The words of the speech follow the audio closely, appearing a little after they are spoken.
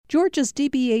Georgia's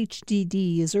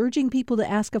DBHDD is urging people to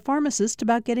ask a pharmacist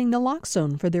about getting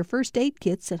naloxone for their first aid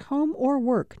kits at home or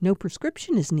work. No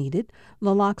prescription is needed.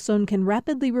 Naloxone can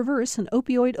rapidly reverse an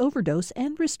opioid overdose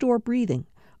and restore breathing.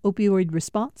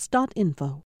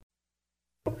 Opioidresponse.info.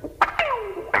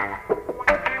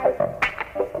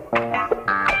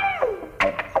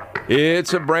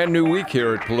 It's a brand new week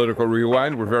here at Political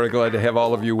Rewind. We're very glad to have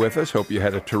all of you with us. Hope you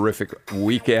had a terrific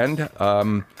weekend.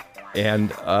 And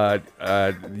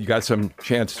you got some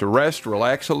chance to rest,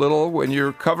 relax a little. When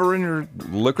you're covering or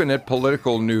looking at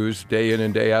political news day in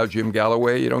and day out, Jim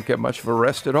Galloway, you don't get much of a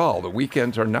rest at all. The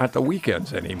weekends are not the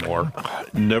weekends anymore.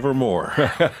 Nevermore.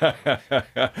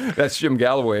 That's Jim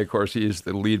Galloway, of course. He is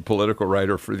the lead political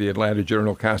writer for the Atlanta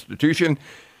Journal-Constitution.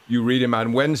 You read him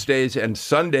on Wednesdays and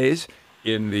Sundays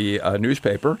in the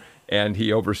newspaper, and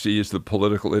he oversees the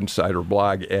Political Insider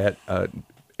blog at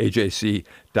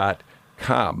ajc.com.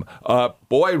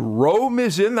 Boy, Rome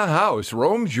is in the house.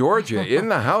 Rome, Georgia, in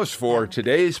the house for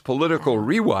today's Political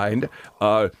Rewind.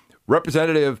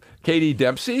 Representative Katie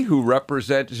Dempsey, who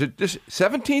represents, is it this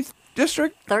 17th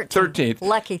district? 13th.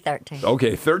 Lucky 13th.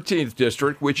 Okay, 13th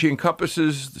district, which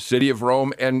encompasses the city of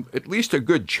Rome and at least a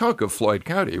good chunk of Floyd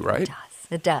County, right?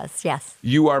 It does, yes.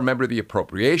 You are a member of the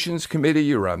Appropriations Committee.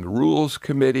 You're on the Rules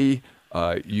Committee.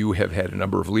 You have had a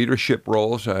number of leadership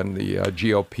roles on the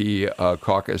GOP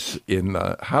caucus in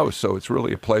the House, so it's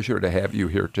really a pleasure to have you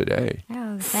here today.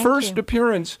 Oh, thank First you.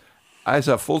 appearance as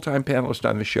a full-time panelist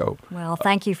on the show. Well,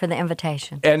 thank you for the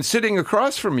invitation. And sitting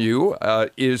across from you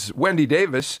is Wendy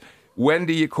Davis.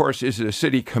 Wendy, of course, is a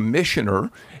city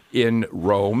commissioner in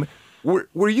Rome.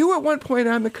 Were you at one point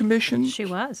on the commission? She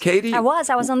was. Katie? I was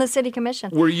on the city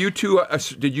commission. Were you two,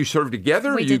 did you serve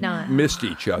together? We or did you not. Missed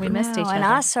each other? We missed each other. And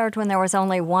I served when there was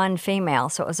only one female,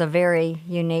 so it was a very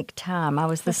unique time. I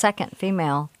was the second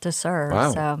female to serve.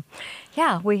 Wow. So,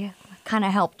 yeah, we kind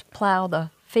of helped plow the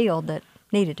field that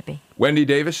needed to be. Wendy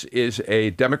Davis is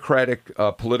a Democratic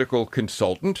political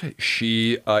consultant.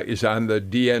 She is on the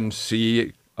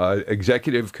DNC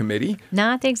executive committee.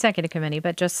 Not the executive committee,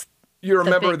 but just You're a the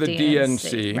member of the big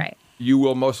DNC. Right. You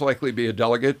will most likely be a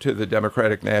delegate to the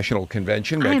Democratic National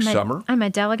Convention next summer. I'm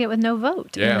a delegate with no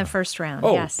vote in the first round.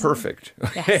 Oh, yes. perfect.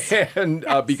 Yes. And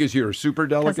because you're a super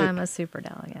delegate. Because I'm a super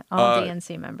delegate. All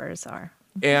DNC members are.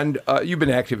 And you've been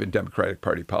active in Democratic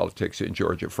Party politics in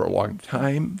Georgia for a long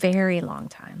time. Very long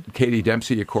time. Katie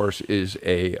Dempsey, of course, is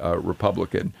a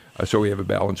Republican, so we have a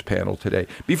balanced panel today.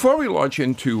 Before we launch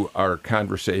into our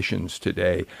conversations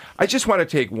today, I just want to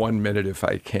take 1 minute, if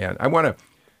I can.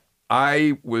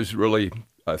 I was really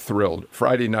thrilled.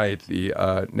 Friday night, the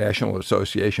National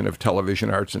Association of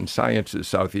Television Arts and Sciences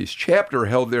Southeast Chapter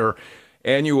held their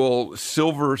annual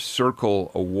Silver Circle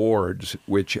Awards,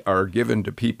 which are given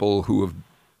to people who have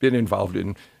been involved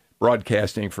in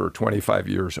broadcasting for 25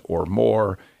 years or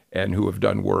more and who have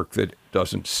done work that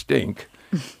doesn't stink.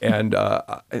 And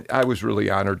I was really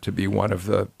honored to be one of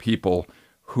the people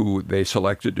who they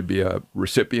selected to be a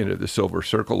recipient of the Silver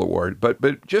Circle Award.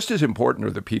 But just as important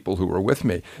are the people who were with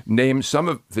me. Name some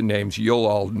of the names you'll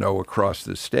all know across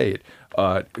the state.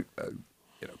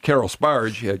 Carol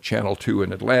Sparge at Channel 2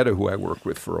 in Atlanta, who I worked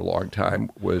with for a long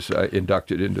time, was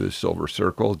inducted into the Silver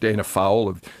Circle. Dana Fowle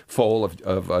of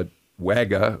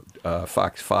WAGA,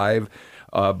 Fox 5.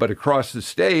 But across the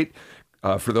state,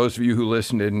 for those of you who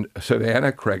listened in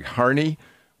Savannah, Craig Harney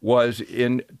was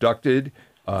inducted.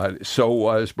 So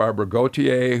was Barbara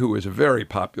Gauthier, who is a very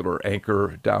popular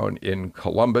anchor down in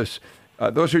Columbus.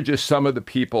 Those are just some of the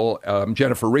people.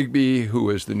 Jennifer Rigby,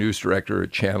 who is the news director at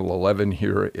Channel 11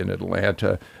 here in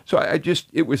Atlanta. So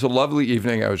it was a lovely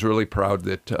evening. I was really proud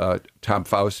that Tom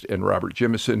Faust and Robert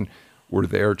Jimison were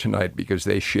there tonight because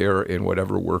they share in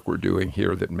whatever work we're doing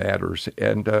here that matters.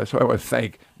 And so I want to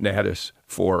thank Natus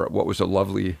for what was a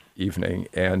lovely evening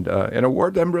and an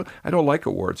award. I don't like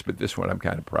awards, but this one I'm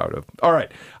kind of proud of. All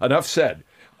right, enough said.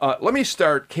 Let me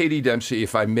start, Katie Dempsey,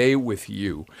 if I may, with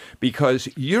you, because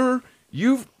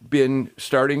you've been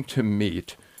starting to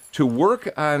meet to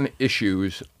work on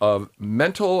issues of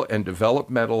mental and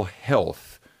developmental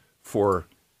health for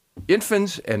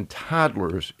infants and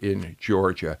toddlers in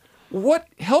Georgia.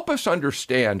 Help us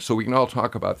understand, so we can all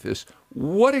talk about this,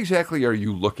 what exactly are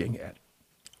you looking at?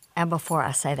 And before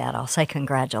I say that, I'll say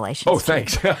congratulations. Oh,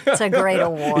 thanks. It's a great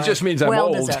award. It just means I'm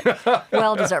old.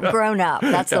 Well deserved. Grown up.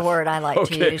 That's the word I like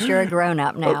to use. You're a grown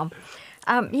up now.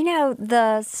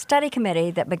 The study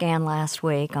committee that began last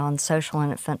week on social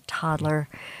and infant toddler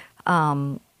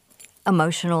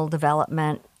emotional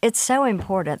development, it's so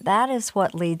important. That is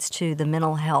what leads to the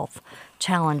mental health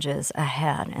challenges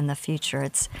ahead in the future.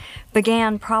 It's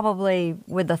began probably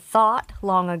with a thought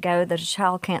long ago that a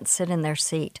child can't sit in their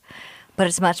seat, But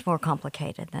it's much more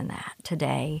complicated than that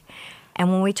today.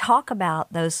 And when we talk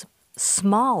about those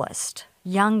smallest,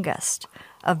 youngest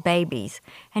of babies,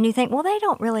 and you think, well, they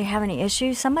don't really have any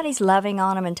issues. Somebody's loving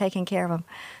on them and taking care of them.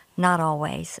 Not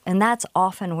always. And that's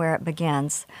often where it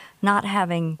begins, not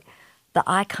having the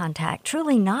eye contact,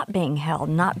 truly not being held,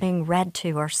 not being read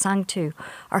to or sung to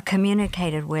or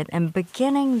communicated with, and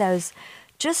beginning those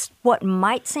just what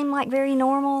might seem like very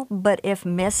normal, but if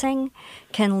missing,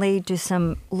 can lead to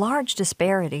some large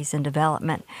disparities in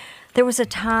development. There was a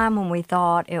time when we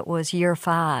thought it was year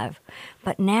 5,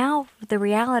 but now the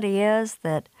reality is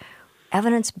that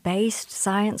evidence-based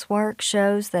science work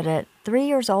shows that at 3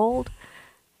 years old,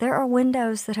 there are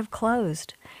windows that have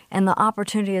closed, and the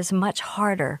opportunity is much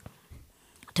harder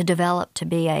to develop to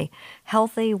be a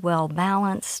healthy,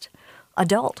 well-balanced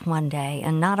adult one day,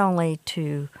 and not only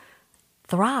to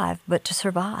thrive, but to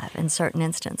survive in certain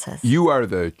instances. You are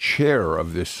the chair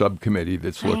of this subcommittee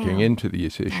that's looking into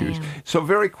these issues. So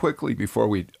very quickly, before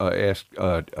we ask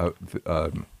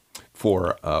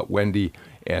for Wendy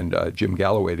and Jim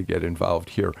Galloway to get involved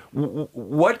here,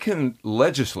 what can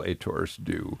legislators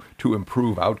do to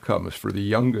improve outcomes for the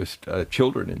youngest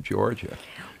children in Georgia?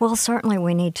 Well, certainly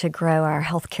we need to grow our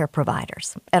healthcare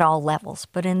providers at all levels,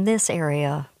 but in this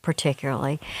area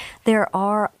particularly, there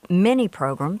are many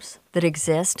programs that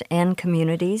exist in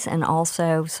communities and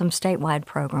also some statewide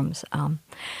programs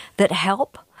that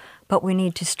help, but we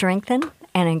need to strengthen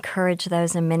and encourage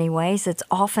those in many ways. It's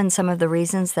often some of the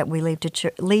reasons that we lead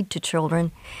to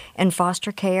children in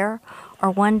foster care, or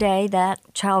one day that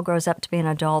child grows up to be an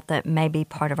adult that may be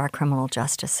part of our criminal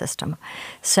justice system.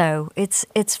 So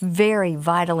it's very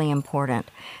vitally important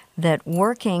that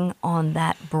working on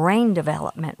that brain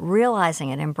development, realizing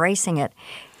it, embracing it,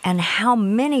 and how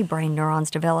many brain neurons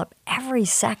develop every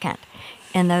second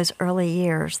in those early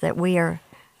years, that we are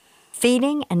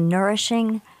feeding and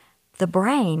nourishing the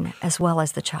brain as well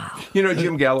as the child. You know,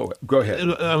 Jim Galloway, go ahead.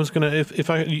 I was going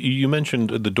to, you mentioned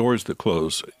the doors that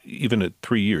close even at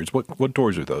 3 years. What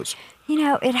doors are those? You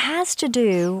know, it has to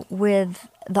do with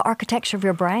the architecture of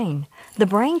your brain. The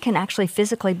brain can actually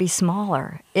physically be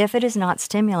smaller if it is not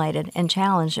stimulated and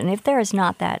challenged. And if there is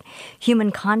not that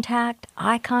human contact,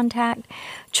 eye contact,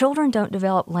 children don't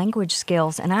develop language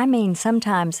skills. And I mean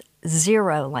sometimes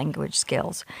zero language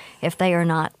skills if they are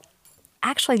not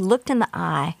actually looked in the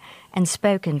eye and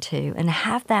spoken to, and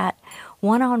have that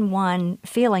one-on-one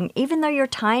feeling, even though you're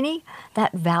tiny,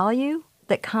 that value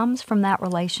that comes from that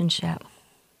relationship.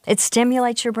 It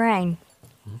stimulates your brain.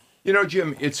 You know,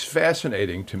 Jim, it's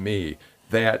fascinating to me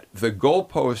that the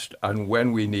goalpost on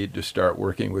when we need to start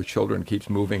working with children keeps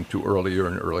moving to earlier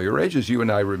and earlier ages. You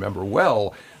and I remember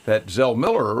well that Zell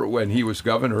Miller, when he was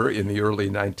governor in the early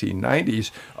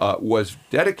 1990s, was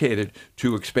dedicated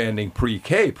to expanding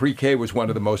pre-K. Pre-K was one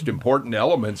of the most important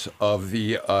elements of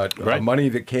the money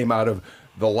that came out of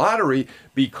the lottery,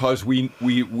 because we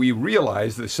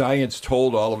realized, the science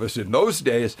told all of us in those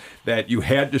days, that you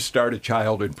had to start a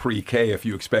child in pre-K if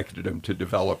you expected him to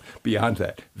develop beyond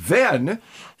that. Then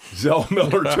Zell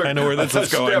Miller took a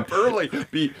step early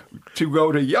to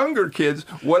go to younger kids.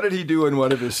 What did he do in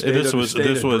one of his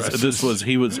addresses?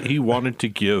 He wanted to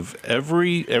give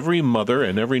every mother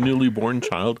and every newly born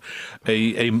child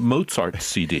a Mozart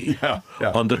CD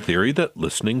on the theory that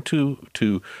listening to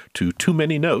too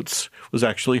many notes was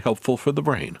actually helpful for the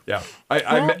brain. Yeah.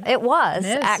 It was,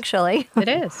 actually. It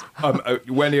is.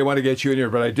 Wendy, I want to get you in here,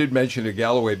 but I did mention to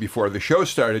Galloway before the show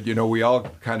started, you know, we all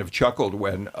kind of chuckled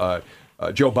when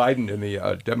Joe Biden in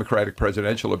the Democratic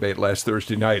presidential debate last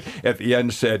Thursday night at the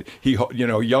end said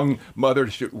young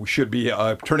mothers should be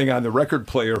turning on the record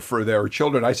player for their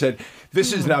children. I said,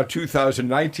 this is now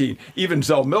 2019. Even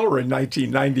Zell Miller in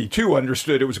 1992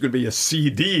 understood it was going to be a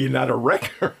CD, not a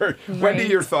record. Right. Wendy,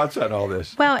 your thoughts on all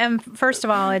this? Well, and first of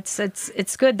all,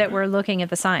 it's good that we're looking at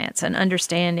the science and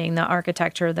understanding the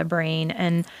architecture of the brain,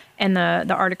 and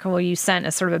the article you sent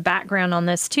as sort of a background on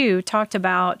this too talked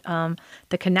about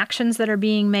the connections that are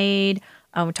being made.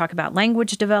 We talk about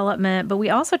language development, but we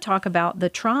also talk about the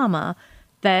trauma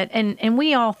that, and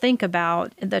we all think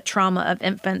about the trauma of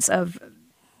infants.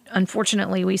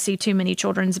 Unfortunately, we see too many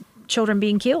children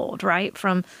being killed, right,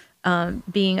 from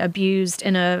being abused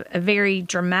in a very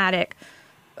dramatic,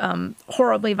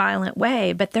 horribly violent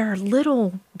way. But there are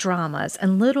little dramas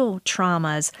and little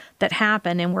traumas that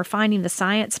happen, and we're finding the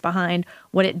science behind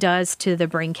what it does to the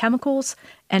brain chemicals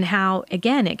and how,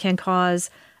 again, it can cause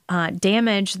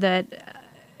damage that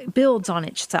builds on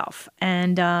itself.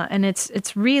 And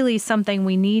it's really something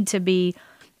we need to be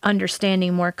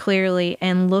understanding more clearly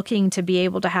and looking to be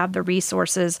able to have the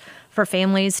resources for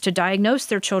families to diagnose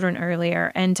their children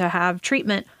earlier and to have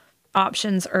treatment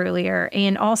options earlier,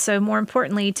 and also, more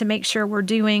importantly, to make sure we're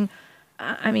doing.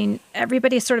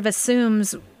 Everybody sort of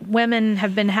assumes women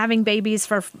have been having babies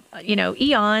for,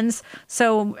 eons,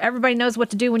 so everybody knows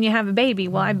what to do when you have a baby.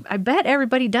 Well, I bet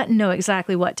everybody doesn't know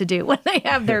exactly what to do when they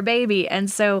have their baby. And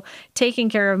so taking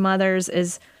care of mothers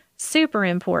is super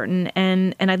important.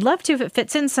 And I'd love to, if it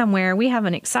fits in somewhere, we have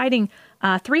an exciting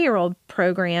 3-year-old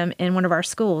program in one of our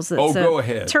schools. That's go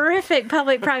ahead. Terrific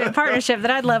public-private partnership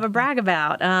that I'd love to brag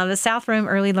about. The South Rome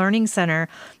Early Learning Center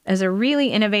is a really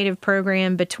innovative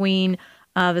program between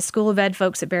the School of Ed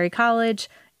folks at Berry College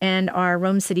and our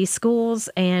Rome City schools,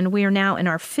 and we are now in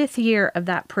our 5th year of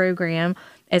that program.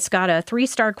 It's got a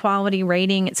 3-star quality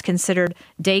rating. It's considered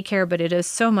daycare, but it is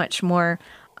so much more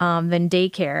than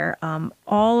daycare.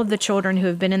 All of the children who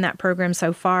have been in that program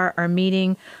so far are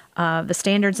meeting the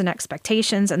standards and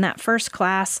expectations, and that first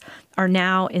class are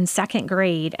now in 2nd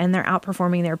grade, and they're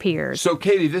outperforming their peers. So,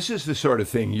 Katie, this is the sort of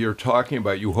thing you're talking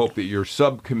about. You hope that your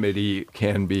subcommittee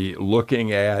can be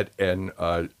looking at and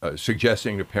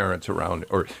suggesting to parents around,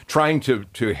 or trying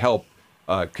to help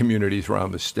communities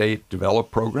around the state develop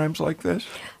programs like this?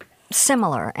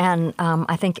 Similar, and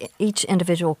I think each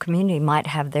individual community might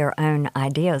have their own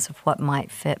ideas of what might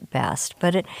fit best,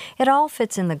 but it all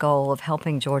fits in the goal of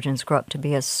helping Georgians grow up to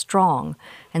be as strong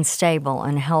and stable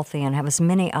and healthy and have as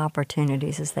many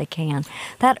opportunities as they can.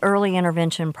 That early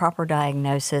intervention, proper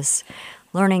diagnosis,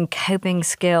 learning coping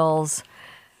skills,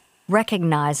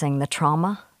 recognizing the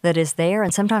trauma that is there,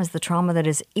 and sometimes the trauma that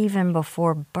is even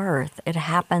before birth. It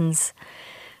happens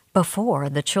before.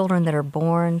 The children that are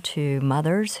born to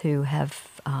mothers who have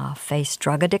faced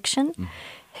drug addiction,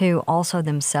 who also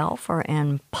themselves are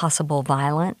in possible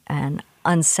violent and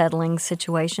unsettling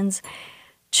situations.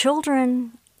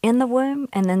 Children in the womb,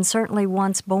 and then certainly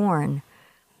once born,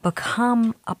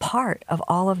 become a part of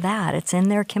all of that. It's in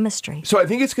their chemistry. So I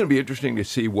think it's going to be interesting to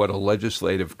see what a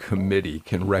legislative committee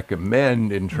can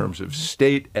recommend in terms of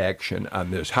state action on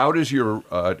this. How does your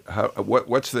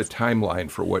what's the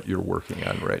timeline for what you're working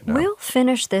on right now? We'll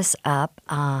finish this up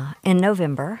in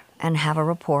November and have a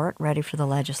report ready for the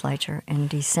legislature in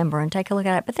December and take a look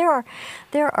at it. But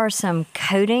there are some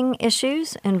coding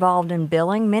issues involved in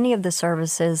billing. Many of the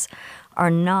services are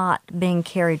not being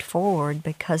carried forward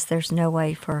because there's no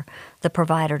way for the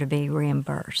provider to be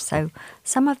reimbursed. So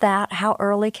some of that, how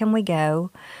early can we go?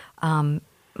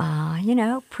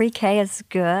 Pre-K is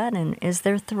good. And is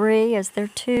there 3? Is there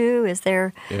 2? Is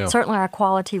there certainly our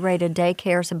quality-rated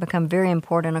daycares have become very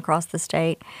important across the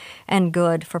state and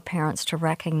good for parents to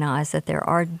recognize that there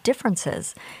are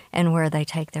differences in where they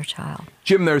take their child.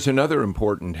 Jim, there's another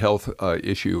important health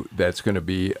issue that's going to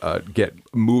be get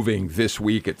moving this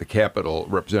week at the Capitol.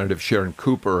 Representative Sharon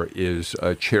Cooper is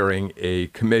chairing a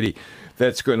committee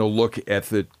that's going to look at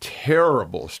the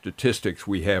terrible statistics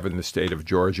we have in the state of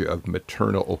Georgia of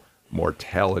maternal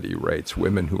mortality rates.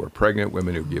 Women who are pregnant,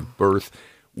 women who give birth.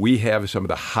 We have some of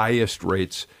the highest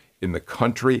rates in the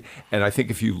country. And I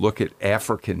think if you look at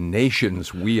African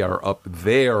nations, we are up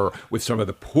there with some of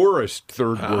the poorest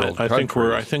third world countries.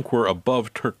 I think we're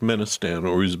above Turkmenistan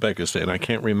or Uzbekistan. I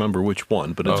can't remember which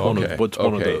one, but it's one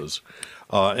of those.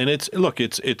 And it's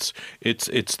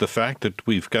the fact that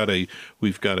we've got a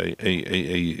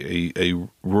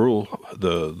rural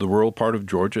the rural part of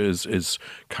Georgia is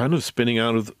kind of spinning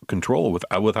out of control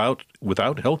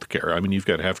without health care. I mean, you've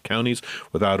got half counties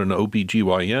without an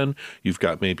OBGYN. You've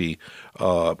got maybe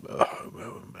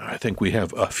I think we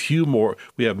have a few more.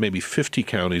 We have maybe 50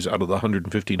 counties out of the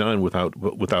 159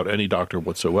 without any doctor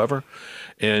whatsoever.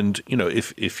 And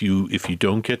if you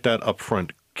don't get that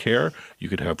upfront care, you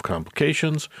could have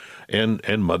complications, and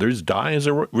mothers die as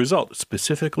a result,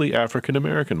 specifically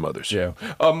African-American mothers. Yeah.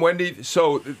 Wendy,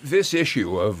 so this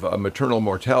issue of maternal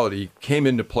mortality came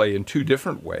into play in 2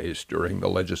 different ways during the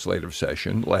legislative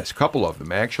session, last couple of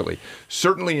them actually.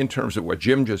 Certainly in terms of what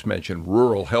Jim just mentioned,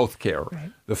 rural health care,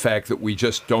 right. The fact that we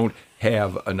just don't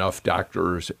have enough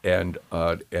doctors and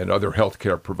other health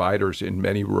care providers in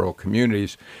many rural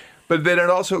communities. But then it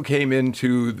also came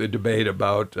into the debate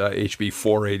about HB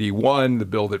 481, the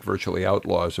bill that virtually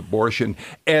outlaws abortion,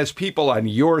 as people on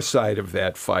your side of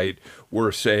that fight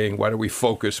were saying, why don't we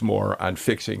focus more on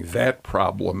fixing that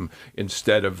problem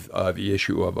instead of the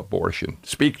issue of abortion?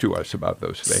 Speak to us about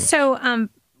those things. So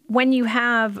when you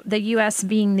have the U.S.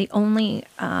 being the only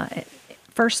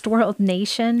first world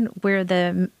nation where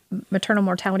the maternal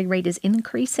mortality rate is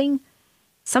increasing,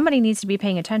 somebody needs to be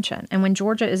paying attention. And when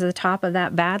Georgia is at the top of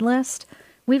that bad list,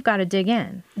 we've got to dig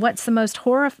in. What's the most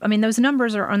horrifying? I mean, those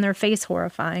numbers are on their face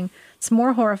horrifying. It's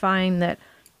more horrifying that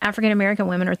African-American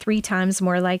women are 3 times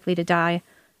more likely to die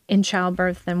in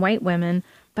childbirth than white women.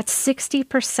 But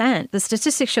 60%, the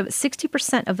statistics show that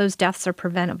 60% of those deaths are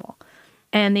preventable.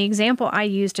 And the example I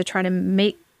use to try to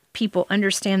make people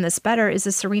understand this better is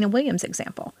the Serena Williams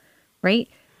example, right?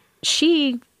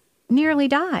 She nearly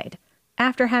died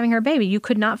after having her baby. You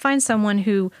could not find someone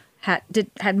who had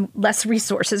less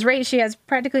resources, right? She has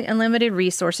practically unlimited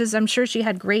resources. I'm sure she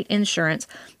had great insurance,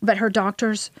 but her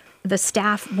doctors, the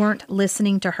staff weren't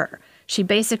listening to her. She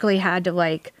basically had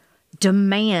to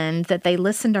demand that they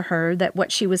listen to her, that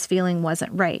what she was feeling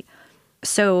wasn't right.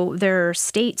 So there are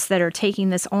states that are taking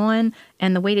this on,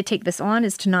 and the way to take this on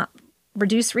is to not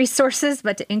reduce resources,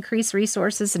 but to increase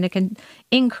resources, and it can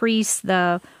increase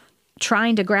the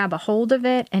trying to grab a hold of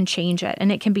it and change it.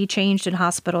 And it can be changed in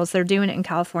hospitals. They're doing it in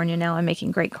California now and making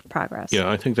great progress. Yeah,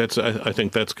 I think that's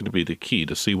going to be the key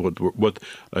to see what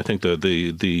I think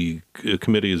the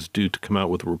committee is due to come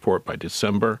out with a report by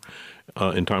December.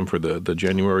 In time for the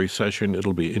January session.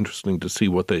 It'll be interesting to see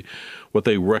what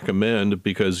they recommend,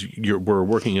 because we're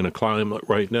working in a climate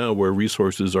right now where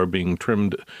resources are being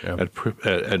trimmed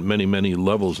at many, many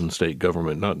levels in state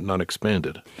government, not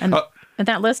expanded. And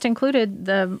that list included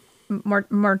the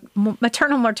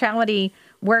maternal mortality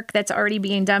work that's already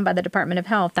being done by the Department of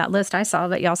Health. That list I saw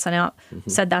that y'all sent out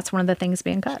said that's one of the things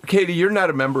being cut. Katie, you're not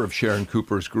a member of Sharon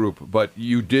Cooper's group, but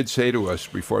you did say to us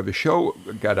before the show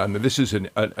got on that this is an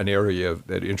area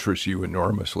that interests you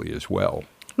enormously as well.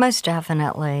 Most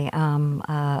definitely.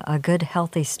 A good,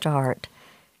 healthy start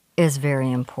is very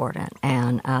important,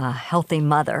 and a healthy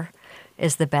mother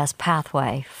is the best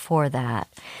pathway for that.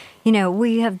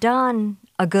 We have done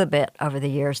a good bit over the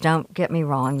years. Don't get me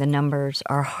wrong. The numbers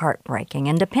are heartbreaking.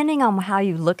 And depending on how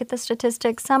you look at the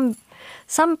statistics,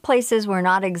 some places we're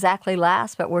not exactly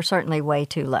last, but we're certainly way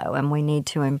too low, and we need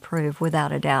to improve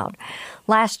without a doubt.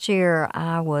 Last year,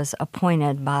 I was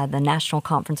appointed by the National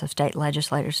Conference of State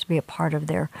Legislators to be a part of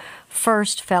their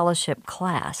first fellowship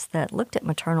class that looked at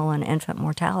maternal and infant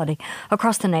mortality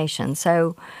across the nation.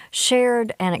 So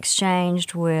shared and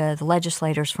exchanged with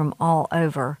legislators from all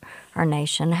over our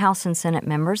nation, House and Senate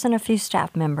members, and a few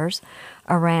staff members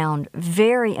around.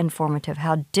 Very informative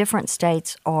how different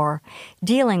states are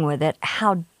dealing with it,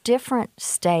 how different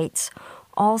states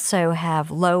also have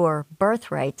lower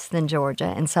birth rates than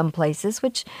Georgia in some places,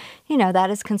 which, that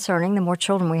is concerning. The more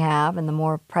children we have and the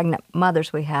more pregnant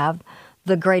mothers we have,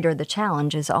 the greater the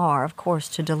challenges are, of course,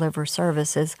 to deliver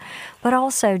services, but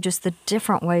also just the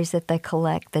different ways that they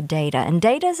collect the data. And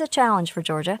data is a challenge for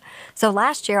Georgia. So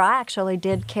last year, I actually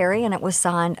did carry, and it was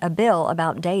signed, a bill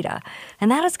about data.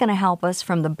 And that is going to help us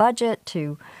from the budget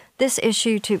to this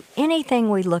issue to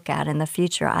anything we look at in the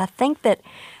future. I think that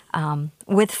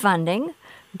with funding,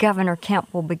 Governor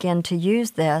Kemp will begin to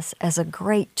use this as a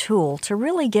great tool to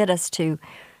really get us to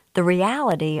the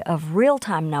reality of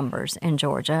real-time numbers in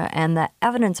Georgia and the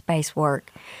evidence-based work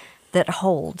that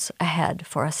holds ahead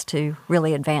for us to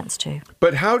really advance to.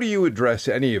 But how do you address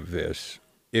any of this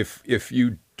if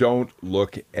you don't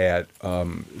look at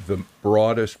the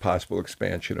broadest possible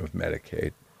expansion of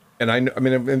Medicaid? And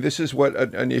and this is what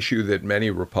an issue that many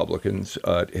Republicans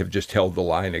have just held the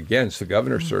line against. The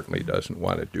governor certainly doesn't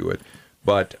want to do it,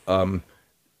 but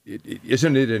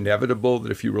isn't it inevitable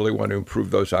that if you really want to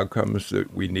improve those outcomes,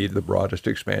 that we need the broadest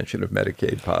expansion of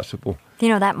Medicaid possible?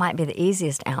 That might be the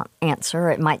easiest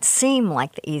answer. It might seem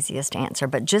like the easiest answer,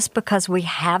 but just because we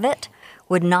have it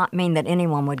would not mean that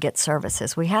anyone would get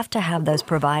services. We have to have those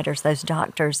providers, those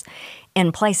doctors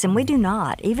in place, and we do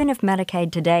not. Even if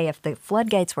Medicaid today, if the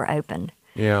floodgates were opened,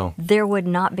 there would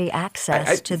not be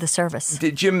access to the service.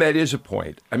 Jim, that is a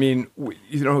point.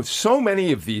 So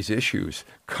many of these issues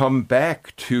come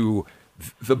back to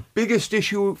the biggest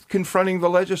issue confronting the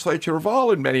legislature of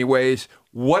all in many ways.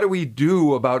 What do we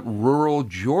do about rural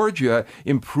Georgia,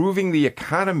 improving the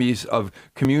economies of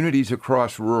communities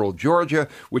across rural Georgia,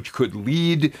 which could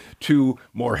lead to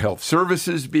more health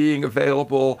services being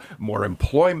available, more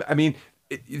employment?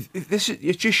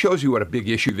 It just shows you what a big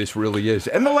issue this really is.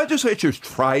 And the legislature's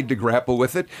tried to grapple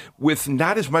with it with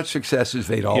not as much success as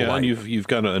they'd all like. And you've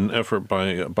got an effort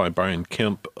by Brian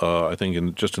Kemp, I think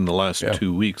in the last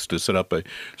 2 weeks, to set up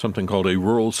something called a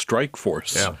rural strike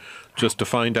force. Just to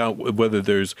find out whether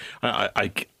there's,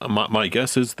 my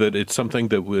guess is that it's something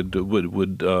that would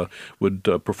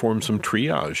perform some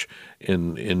triage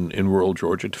in rural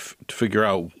Georgia to figure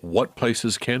out what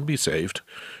places can be saved,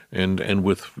 and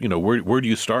with where do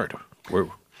you start?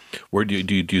 Where do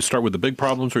you start with the big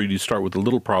problems, or do you start with the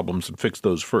little problems and fix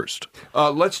those first?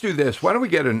 Let's do this. Why don't we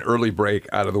get an early break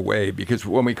out of the way? Because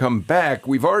when we come back,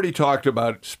 we've already talked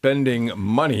about spending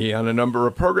money on a number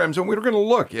of programs, and we're going to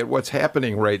look at what's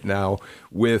happening right now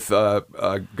with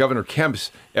Governor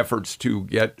Kemp's efforts to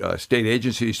get state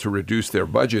agencies to reduce their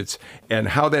budgets and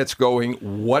how that's going,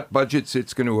 what budgets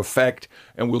it's going to affect,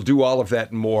 and we'll do all of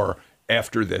that and more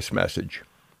after this message.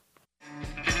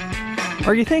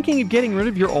 Are you thinking of getting rid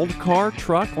of your old car,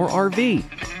 truck, or RV?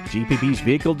 GPB's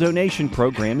Vehicle Donation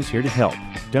Program is here to help.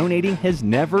 Donating has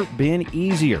never been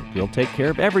easier. We'll take care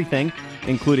of everything,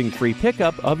 including free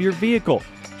pickup of your vehicle.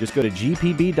 Just go to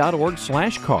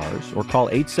gpb.org/cars or call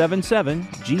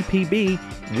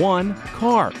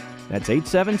 877-GPB-1-CAR. That's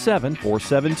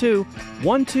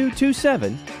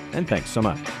 877-472-1227. And thanks so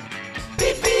much.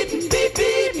 Beep, beep, beep,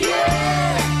 beep,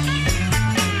 yeah.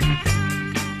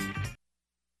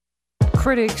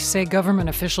 Critics say government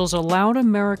officials allowed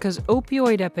America's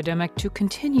opioid epidemic to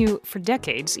continue for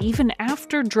decades, even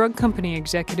after drug company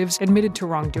executives admitted to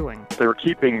wrongdoing. They were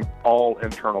keeping all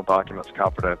internal documents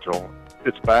confidential.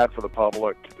 It's bad for the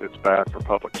public. It's bad for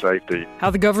public safety.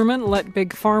 How the government let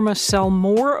Big Pharma sell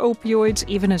more opioids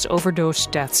even as overdose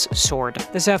deaths soared.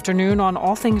 This afternoon on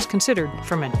All Things Considered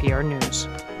from NPR News.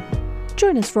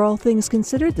 Join us for All Things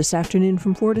Considered this afternoon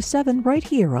from 4 to 7 right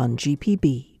here on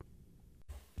GPB.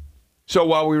 So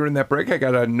while we were in that break, I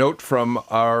got a note from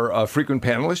our frequent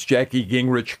panelist, Jackie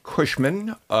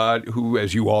Gingrich-Cushman, who,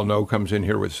 as you all know, comes in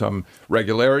here with some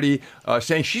regularity,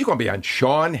 saying she's going to be on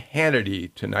Sean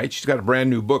Hannity tonight. She's got a brand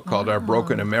new book called Our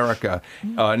Broken America.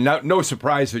 No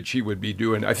surprise that she would be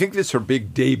doing, I think this is her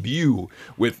big debut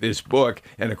with this book.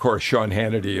 And, of course, Sean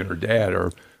Hannity and her dad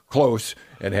are close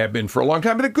and have been for a long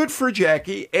time. But good for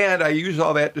Jackie. And I use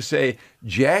all that to say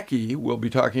Jackie will be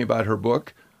talking about her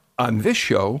book on this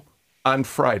show on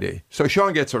Friday. So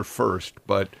Sean gets her first,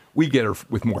 but we get her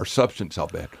with more substance, I'll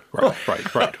bet. Right.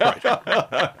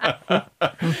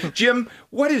 Jim,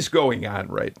 what is going on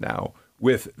right now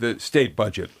with the state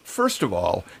budget? First of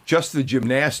all, just the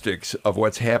gymnastics of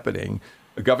what's happening.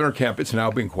 Governor Kemp, it's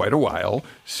now been quite a while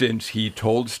since he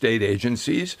told state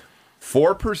agencies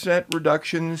 4%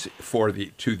 reductions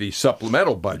to the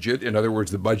supplemental budget. In other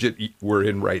words, the budget we're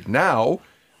in right now.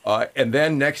 And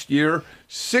then next year,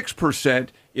 6%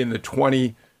 in the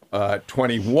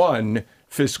 2021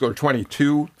 fiscal or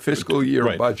 22 fiscal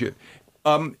year budget.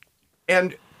 And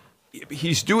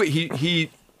he's doing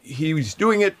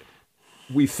it,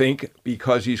 we think,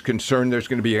 because he's concerned there's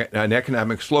going to be an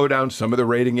economic slowdown. Some of the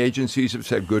rating agencies have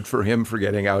said good for him for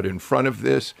getting out in front of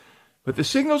this. But the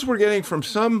signals we're getting from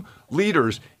some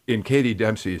leaders in Katie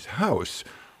Dempsey's house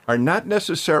are not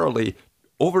necessarily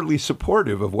overly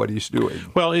supportive of what he's doing.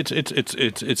 Well,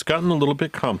 it's gotten a little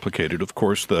bit complicated. Of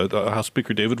course, the House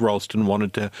Speaker David Ralston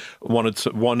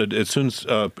wanted as soon as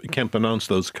Kemp announced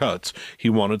those cuts, he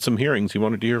wanted some hearings. He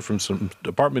wanted to hear from some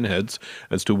department heads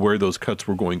as to where those cuts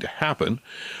were going to happen,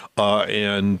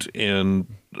 and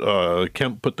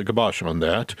Kemp put the kibosh on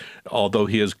that. Although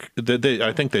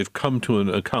I think they've come to an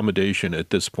accommodation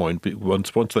at this point.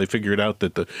 Once they figured out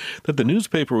that the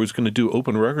newspaper was going to do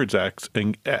open records acts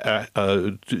and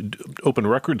open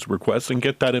records requests and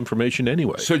get that information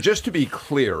anyway. So just to be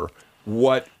clear,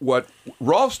 what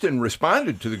Ralston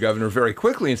responded to the governor very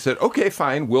quickly and said, okay,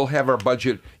 fine, we'll have our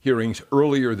budget hearings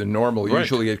earlier than normal. Right.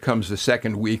 Usually it comes the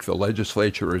second week the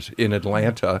legislature is in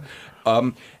Atlanta.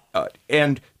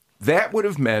 And that would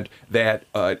have meant that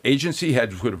agency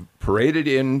heads would have paraded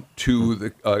into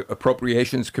the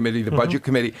Appropriations Committee, the Budget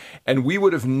Committee, and we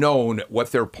would have known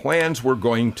what their plans were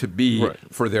going to be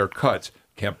for their cuts.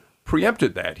 Kemp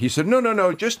preempted that. He said,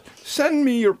 no, just send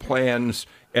me your plans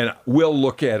and we'll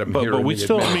look at them here. But we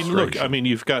still,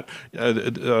 you've got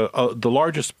the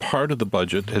largest part of the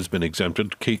budget has been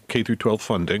exempted, K through 12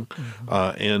 funding,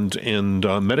 and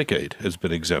Medicaid has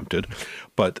been exempted.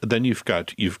 But then you've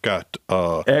got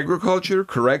agriculture,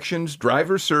 corrections,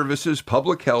 driver services,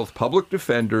 public health, public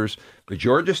defenders, the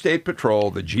Georgia State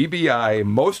Patrol, the GBI,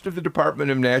 most of the Department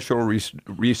of Natural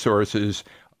Resources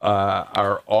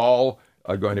are all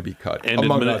going to be cut,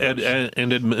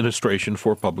 and administration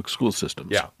for public school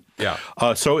systems. Yeah.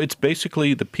 So it's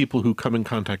basically the people who come in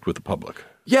contact with the public.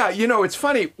 Yeah, it's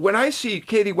funny when I see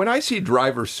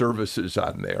driver services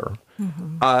on there.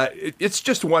 It's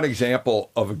just one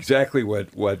example of exactly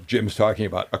what Jim's talking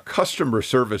about, a customer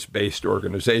service-based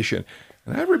organization.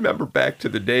 And I remember back to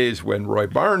the days when Roy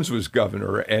Barnes was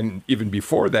governor, and even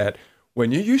before that,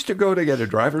 when you used to go to get a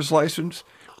driver's license,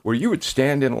 where you would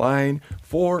stand in line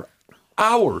for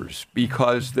hours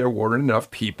because there weren't enough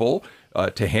people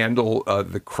to handle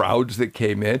the crowds that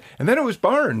came in. And then it was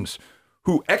Barnes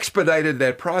who expedited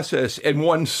that process and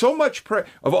won so much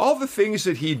of all the things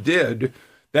that he did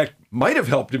that might have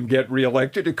helped him get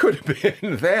reelected. It could have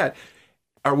been that.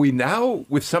 Are we now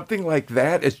with something like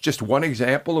that as just one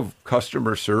example of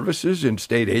customer services in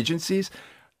state agencies?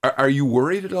 Are you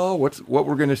worried at all? What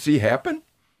we're going to see happen?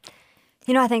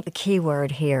 You know, I think the key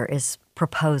word here is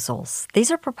proposals.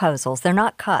 These are proposals. They're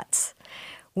not cuts.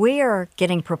 We are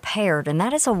getting prepared, and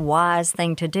that is a wise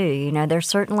thing to do. You know, there's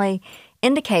certainly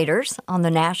indicators on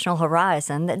the national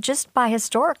horizon that just by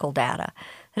historical data,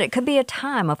 that it could be a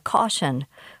time of caution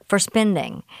for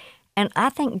spending. And I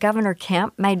think Governor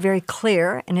Kemp made very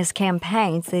clear in his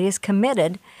campaigns that he is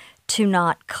committed to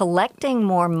not collecting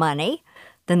more money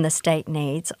than the state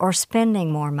needs or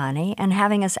spending more money and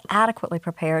having us adequately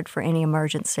prepared for any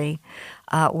emergency,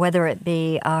 whether it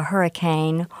be a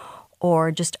hurricane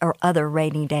or just our other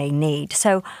rainy day need.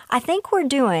 So I think we're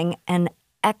doing an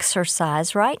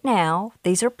exercise right now.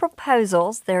 These are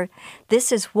proposals.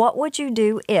 This is what would you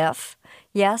do if,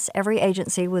 yes, every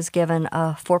agency was given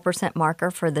a 4% marker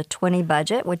for the 20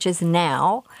 budget, which is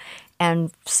now,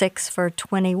 and 6 for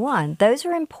 21. Those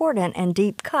are important and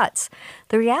deep cuts.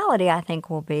 The reality, I think,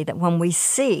 will be that when we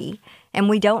see, and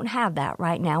we don't have that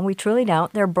right now, we truly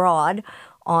don't, they're broad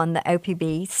on the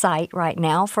OPB site right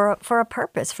now for a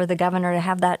purpose, for the governor to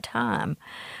have that time.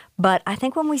 But I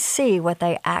think when we see what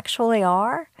they actually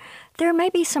are, there may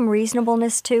be some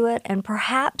reasonableness to it, and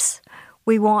perhaps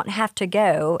we won't have to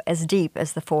go as deep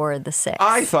as the 4 or the 6.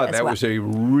 I thought that was a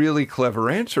really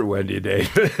clever answer, Wendy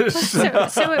Davis. So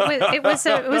it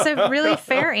was a really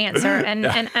fair answer, and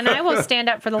I will stand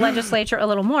up for the legislature a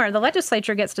little more. The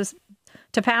legislature gets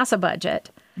to pass a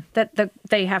budget that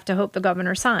they have to hope the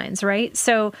governor signs, right?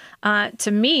 So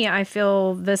to me, I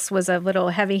feel this was a little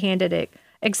heavy-handed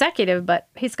executive, but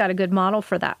he's got a good model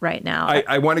for that right now.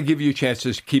 I want to give you a chance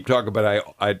to keep talking, but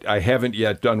I haven't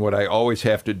yet done what I always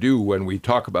have to do when we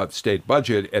talk about the state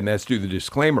budget, and that's do the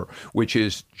disclaimer, which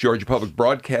is Georgia Public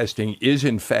Broadcasting is,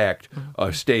 in fact,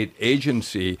 a state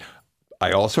agency.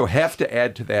 I also have to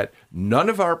add to that, none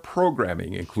of our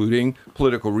programming, including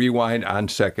Political Rewind, On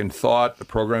Second Thought, the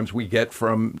programs we get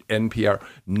from NPR,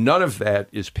 none of that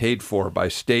is paid for by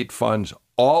state funds.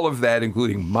 All of that,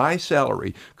 including my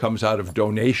salary, comes out of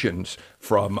donations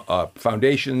from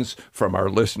foundations, from our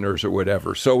listeners or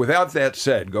whatever. So without that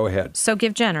said, go ahead. So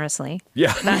give generously.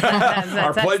 Yeah.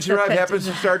 Our pledge drive happens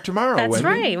to start tomorrow. That's Wendy.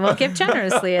 right. Well, give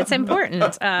generously. It's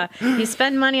important. You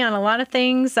spend money on a lot of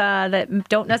things that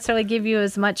don't necessarily give you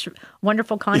as much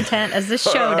wonderful content as this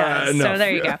show does. So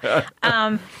there you go.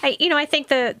 I think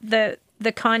the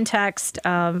context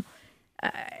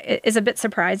is a bit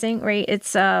surprising, right?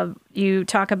 It's you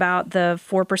talk about the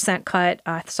 4% cut.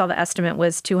 I saw the estimate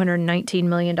was $219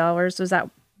 million. Was that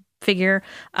figure?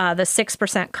 The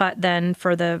 6% cut then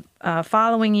for the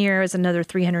following year is another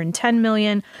 $310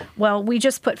 million. Well, we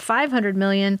just put $500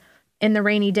 million in the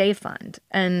rainy day fund,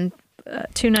 and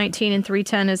 219 and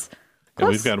 310 is.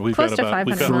 We've got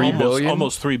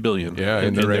almost $3 billion. Yeah,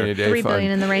 in the rainy day fund. $3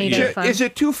 billion in the rainy day fund. Is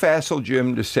it too facile,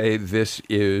 Jim, to say this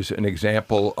is an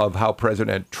example of how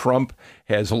President Trump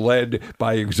has led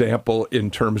by example in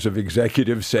terms of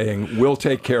executives saying, "We'll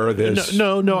take care of this"?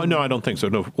 No, I don't think so.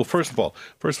 No. Well, first of all,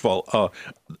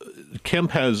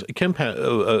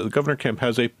 Governor Kemp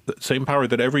has the same power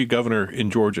that every governor in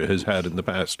Georgia has had in the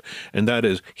past, and that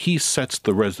is he sets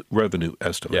the revenue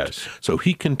estimate. Yes. So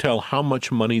he can tell how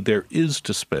much money there is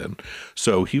to spend.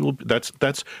 So he will. That's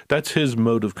his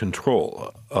mode of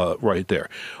control right there.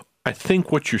 I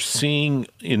think what you're seeing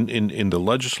in the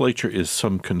legislature is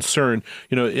some concern.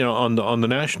 On the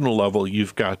national level,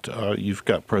 you've got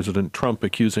President Trump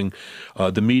accusing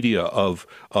the media of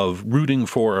rooting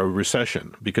for a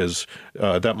recession because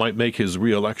that might make his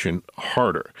reelection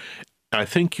harder. I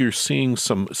think you're seeing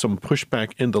some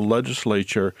pushback in the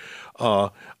legislature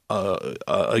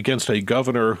against a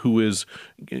governor who's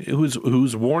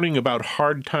warning about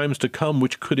hard times to come,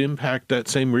 which could impact that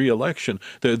same reelection,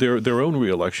 their own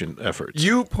reelection efforts.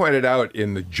 You pointed out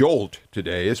in the Jolt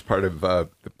today, as part of the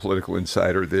Political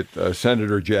Insider, that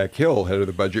Senator Jack Hill, head of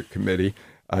the Budget Committee,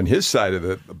 on his side of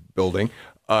the building,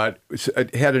 had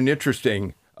an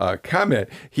interesting comment.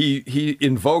 He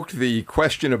invoked the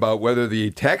question about whether the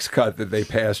tax cut that they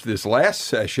passed this last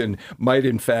session might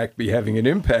in fact be having an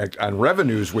impact on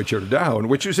revenues, which are down,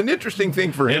 which is an interesting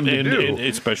thing for him to do. And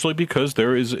especially because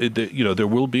there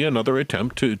will be another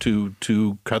attempt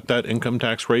to cut that income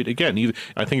tax rate again.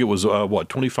 I think it was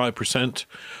 25%,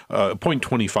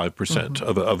 0.25%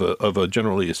 of a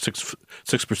generally a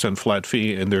 6% flat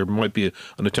fee, and there might be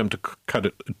an attempt to cut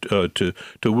it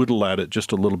to whittle at it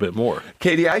just a little bit more.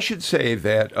 Katie, I should say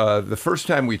that the first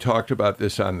time we talked about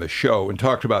this on the show and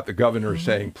talked about the governor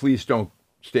saying, please don't,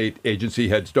 state agency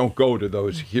heads, don't go to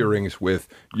those hearings with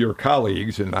your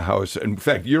colleagues in the House. In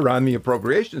fact, you're on the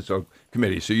Appropriations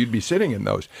Committee, so you'd be sitting in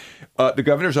those. The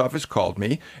governor's office called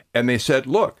me, and they said,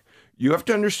 look, you have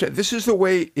to understand, this is the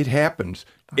way it happens.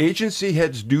 Agency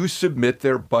heads do submit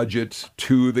their budgets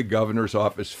to the governor's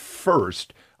office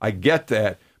first. I get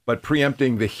that, but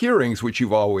preempting the hearings, which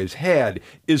you've always had,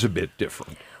 is a bit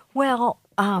different. Well,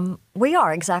 we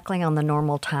are exactly on the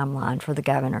normal timeline for the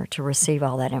governor to receive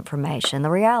all that information. The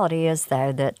reality is,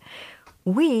 though, that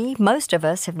most of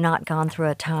us have not gone through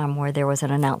a time where there was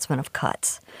an announcement of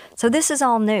cuts. So this is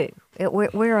all new.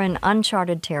 We're in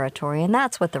uncharted territory, and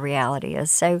that's what the reality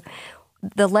is. So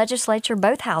the legislature,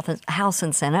 both House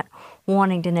and Senate,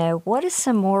 wanting to know what is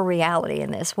some more reality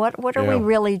in this? What are we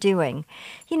really doing?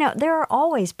 You know, there are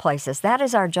always places. That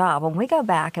is our job. When we go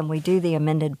back and we do the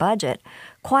amended budget,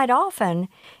 quite often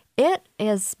it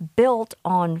is built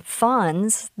on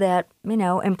funds that,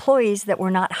 employees that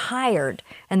were not hired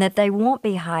and that they won't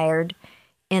be hired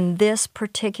in this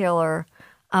particular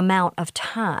amount of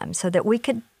time so that we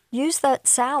could use that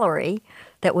salary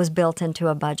that was built into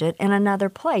a budget in another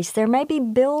place. There may be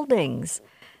building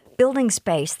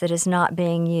space that is not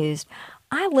being used.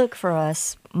 I look for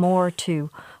us more to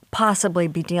possibly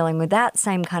be dealing with that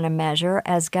same kind of measure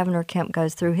as Governor Kemp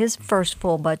goes through his first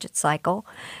full budget cycle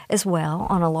as well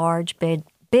on a large, big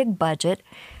budget.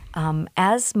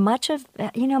 As much of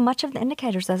the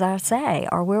indicators, as I say,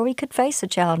 are where we could face a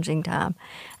challenging time.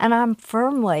 And I'm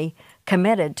firmly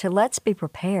committed to let's be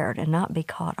prepared and not be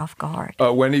caught off guard.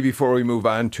 Wendy, before we move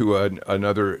on to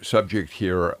another subject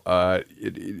here, have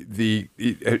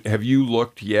you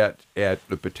looked yet at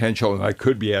the potential, and I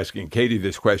could be asking Katie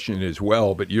this question as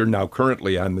well, but you're now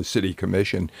currently on the city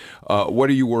commission.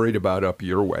 What are you worried about up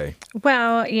your way?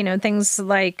 Well, things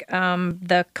like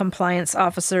the compliance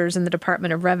officers in the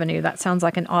Department of Revenue. That sounds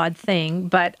like an odd thing,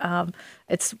 but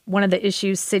it's one of the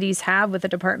issues cities have with the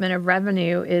Department of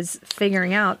Revenue is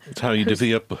figuring out. It's how you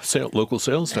divvy up local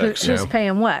sales tax. Who's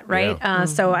paying what, right? Yeah.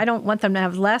 So I don't want them to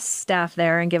have less staff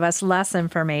there and give us less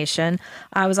information.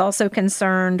 I was also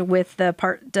concerned with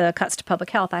the cuts to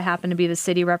public health. I happen to be the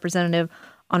city representative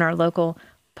on our local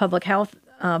public health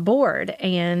board,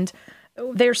 and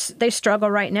they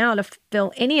struggle right now to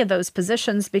fill any of those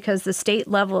positions because the state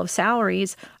level of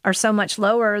salaries are so much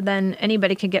lower than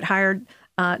anybody could get hired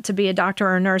to be a doctor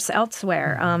or a nurse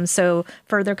elsewhere. So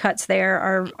further cuts there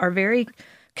are very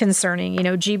concerning.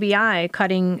 GBI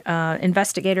cutting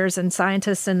investigators and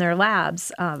scientists in their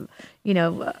labs.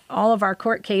 All of our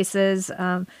court cases,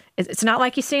 it's not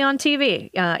like you see on TV.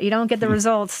 You don't get the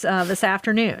results this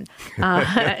afternoon.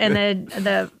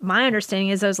 And my understanding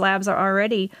is those labs are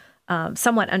already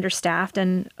somewhat understaffed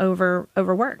and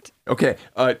overworked. Okay.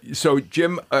 So,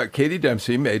 Jim, Katie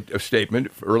Dempsey made a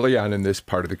statement early on in this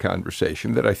part of the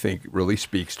conversation that I think really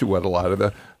speaks to what a lot of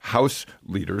the House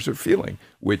leaders are feeling,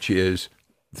 which is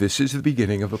this is the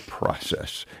beginning of a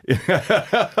process.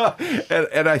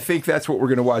 and I think that's what we're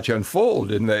going to watch unfold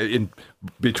in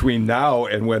between now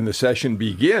and when the session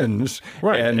begins,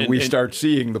 right. and we start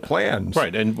seeing the plans.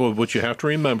 Right. And what you have to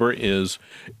remember is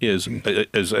as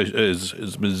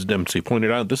Ms. Dempsey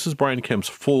pointed out, this is Brian Kemp's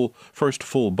first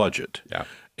full budget. Yeah.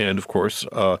 And, of course,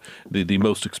 the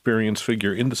most experienced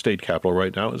figure in the state capitol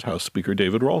right now is House Speaker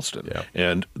David Ralston. Yeah.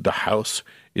 And the House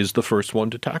is the first one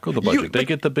to tackle the budget. They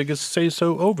get the biggest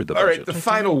say-so over the budget. All right, the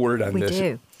final word on this.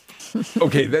 We do.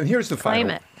 Okay, then here's the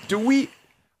final.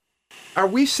 Are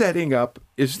we setting up,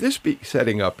 is this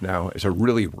setting up now as a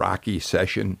really rocky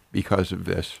session because of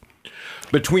this?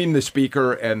 Between the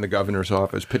speaker and the governor's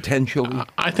office, potentially?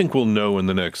 I think we'll know in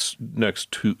the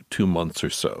next two months or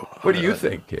so. What do you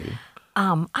think, Katie?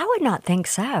 I would not think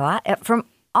so. From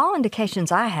all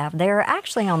indications I have, they're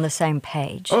actually on the same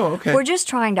page. Oh, okay. We're just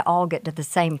trying to all get to the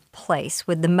same place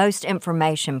with the most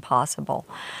information possible.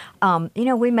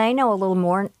 We may know a little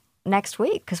more next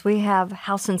week because we have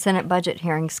House and Senate budget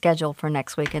hearings scheduled for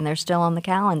next week, and they're still on the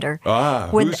calendar.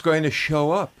 Who's going to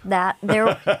show up? That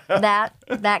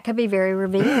could be very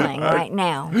revealing right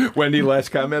now. Wendy, last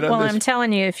comment on this? Well, I'm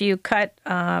telling you, if you cut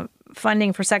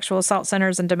funding for sexual assault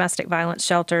centers and domestic violence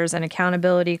shelters and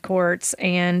accountability courts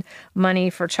and money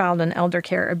for child and elder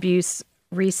care abuse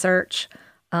research,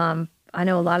 I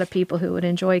know a lot of people who would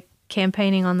enjoy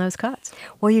campaigning on those cuts.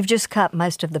 Well, you've just cut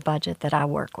most of the budget that I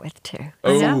work with, too.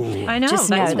 Oh. I know. Just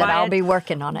know that I'll be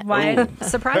working on it. Why it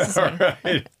surprises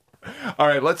me. All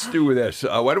right, let's do this.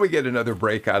 Why don't we get another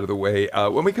break out of the way?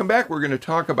 When we come back, we're going to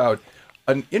talk about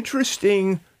an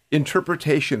interesting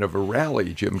interpretation of a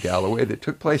rally, Jim Galloway, that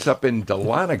took place up in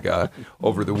Dahlonega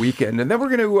over the weekend. And then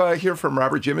we're going to hear from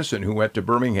Robert Jimison, who went to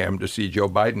Birmingham to see Joe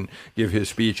Biden give his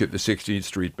speech at the 16th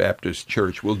Street Baptist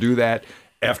Church. We'll do that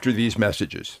after these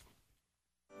messages.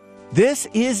 This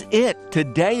is it.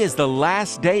 Today is the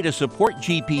last day to support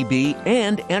GPB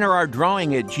and enter our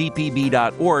drawing at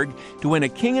gpb.org to win a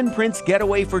King and Prince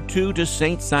getaway for two to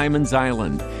St. Simon's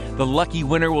Island. The lucky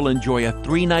winner will enjoy a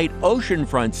 3-night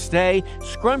oceanfront stay,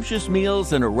 scrumptious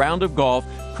meals, and a round of golf,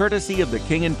 courtesy of the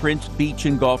King and Prince Beach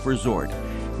and Golf Resort.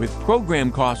 With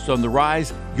program costs on the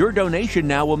rise, your donation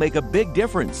now will make a big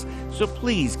difference. So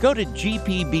please go to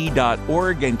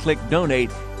gpb.org and click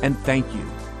Donate, and thank you.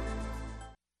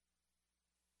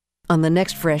 On the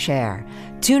next Fresh Air,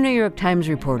 2 New York Times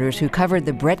reporters who covered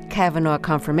the Brett Kavanaugh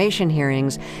confirmation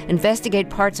hearings investigate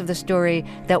parts of the story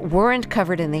that weren't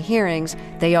covered in the hearings.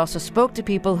 They also spoke to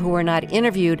people who were not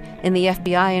interviewed in the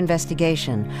FBI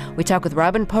investigation. We talk with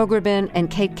Robin Pogrebin and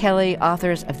Kate Kelly,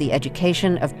 authors of The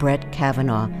Education of Brett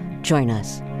Kavanaugh. Join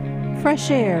us.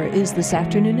 Fresh Air is this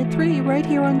afternoon at 3 right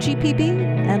here on GPB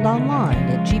and online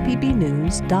at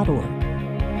gpbnews.org.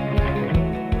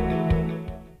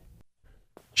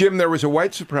 Jim, there was a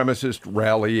white supremacist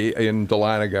rally in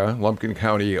Dahlonega, Lumpkin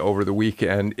County, over the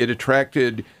weekend. It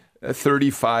attracted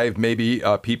 35, maybe,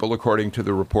 people, according to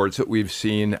the reports that we've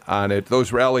seen on it.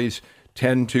 Those rallies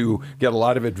tend to get a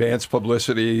lot of advance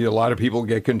publicity. A lot of people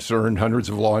get concerned. Hundreds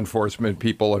of law enforcement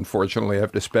people, unfortunately,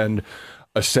 have to spend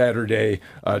a Saturday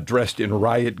dressed in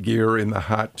riot gear in the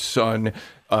hot sun.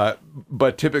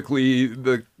 But typically,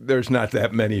 there's not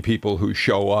that many people who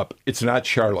show up. It's not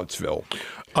Charlottesville.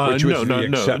 No.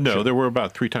 There were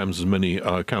about 3 times as many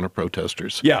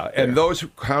counter-protesters. Yeah, and those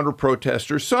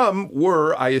counter-protesters, some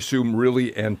were, I assume,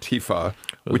 really Antifa,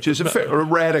 which is a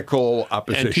radical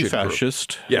opposition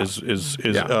Anti-fascist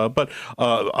group. But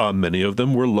many of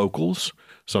them were locals.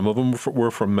 Some of them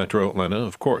were from Metro Atlanta,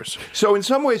 of course. So in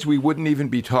some ways, we wouldn't even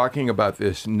be talking about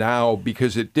this now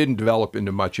because it didn't develop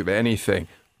into much of anything.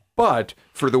 But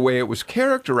for the way it was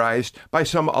characterized by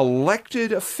some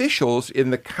elected officials in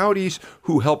the counties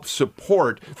who helped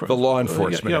support the law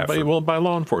enforcement effort. By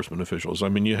law enforcement officials. I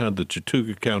mean, you had the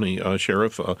Chattooga County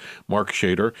Sheriff, Mark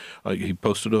Shader. He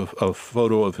posted a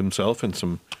photo of himself and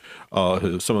some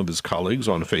of his colleagues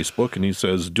on Facebook, and he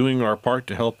says, doing our part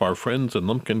to help our friends in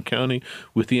Lumpkin County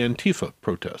with the Antifa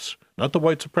protests. Not the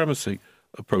white supremacy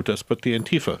protests, but the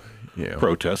Antifa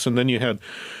protests. And then you had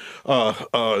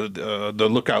the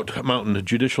Lookout Mountain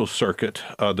Judicial Circuit,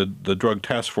 the Drug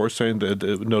Task Force, saying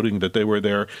noting that they were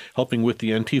there helping with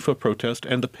the Antifa protest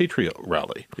and the Patriot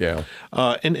rally. Yeah.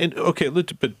 But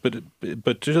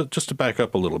just to back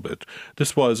up a little bit,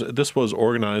 this was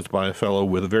organized by a fellow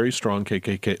with a very strong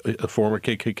KKK, a former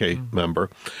KKK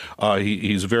member.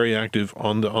 He's very active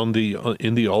in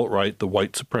the alt-right, the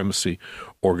white supremacy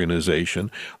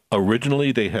organization.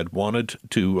 Originally, they had wanted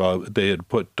to. They had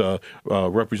put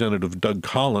Representative Doug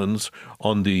Collins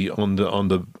on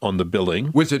the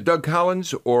billing. Was it Doug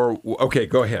Collins or okay?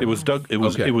 Go ahead. It was Doug. It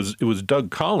was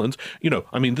Doug Collins.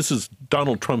 I mean, this is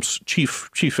Donald Trump's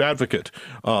chief advocate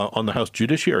on the House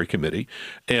Judiciary Committee,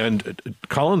 and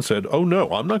Collins said, "Oh no,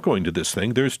 I'm not going to this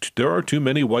thing. There are too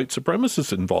many white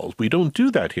supremacists involved. We don't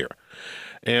do that here."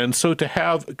 And so to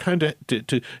have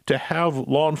to have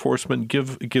law enforcement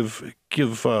give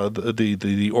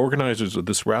the organizers of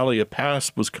this rally a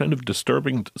pass was kind of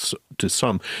disturbing to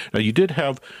some. Now you did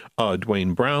have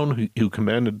Dwayne Brown, who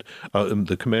commanded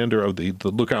the commander of the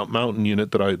Lookout Mountain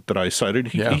unit that I cited.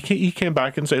 He came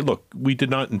back and said, "Look, we did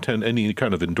not intend any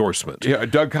kind of endorsement." Yeah,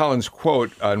 Doug Collins'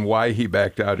 quote on why he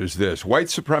backed out is this: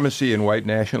 "White supremacy and white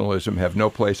nationalism have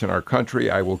no place in our country.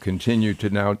 I will continue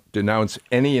to denounce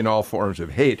any and all forms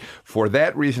of hate. For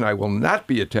that reason, I will not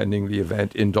be attending the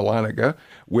event in Dahlonega,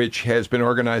 which has been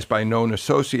organized by known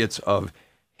associates of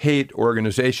hate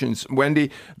organizations." Wendy,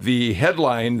 the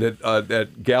headline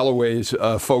that Galloway's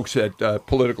folks at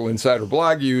Political Insider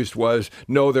blog used was,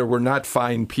 "No, there were not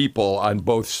fine people on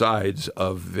both sides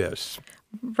of this."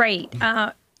 Right.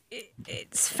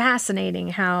 It's fascinating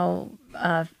how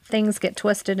things get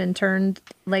twisted and turned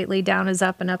lately. Down is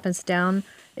up and up is down.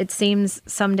 It seems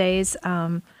some days.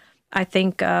 I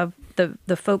think the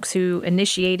folks who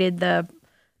initiated the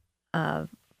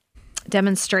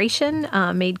demonstration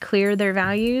made clear their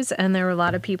values, and there were a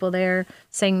lot of people there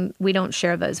saying we don't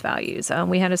share those values.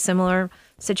 We had a similar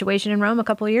situation in Rome a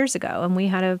couple of years ago, and we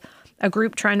had a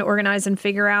group trying to organize and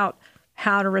figure out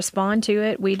how to respond to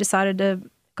it. We decided to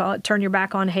call it "Turn Your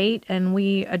Back on Hate," and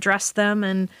we addressed them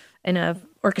and in a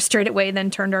orchestrated way,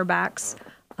 then turned our backs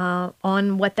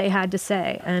on what they had to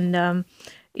say. And there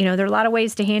are a lot of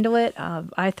ways to handle it.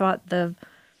 I thought the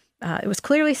it was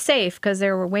clearly safe because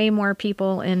there were way more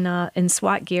people in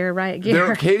SWAT gear, riot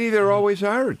gear. Katie, there always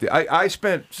are. I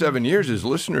spent 7 years, as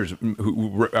listeners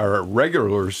who are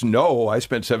regulars know, I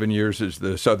spent 7 years as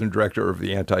the Southern Director of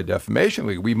the Anti-Defamation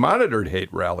League. We monitored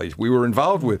hate rallies. We were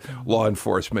involved with law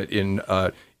enforcement in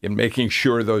making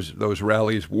sure those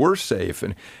rallies were safe.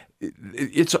 And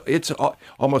it's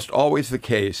almost always the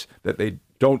case that they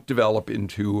don't develop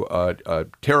into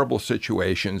terrible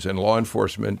situations, and law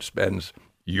enforcement spends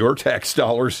your tax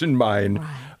dollars and mine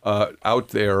out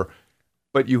there.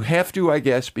 But you have to, I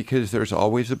guess, because there's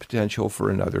always a potential for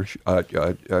another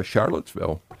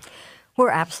Charlottesville. We're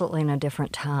absolutely in a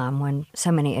different time when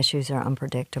so many issues are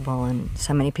unpredictable and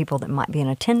so many people that might be in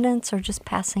attendance or just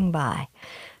passing by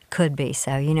could be.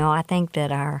 So, I think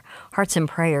that our hearts and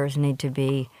prayers need to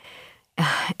be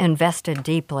invested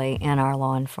deeply in our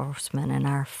law enforcement and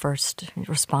our first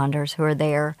responders who are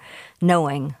there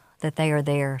knowing that they are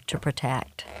there to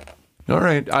protect. All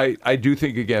right. I do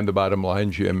think, again, the bottom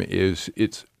line, Jim, is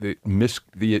it's the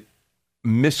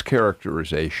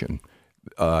mischaracterization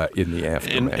in the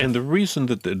aftermath. And the reason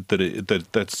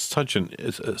that's such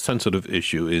a sensitive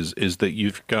issue is that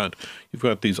you've got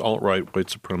these alt-right white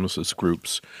supremacist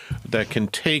groups that can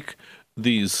take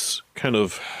these kind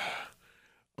of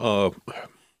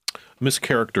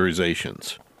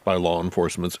mischaracterizations by law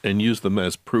enforcement and use them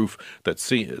as proof that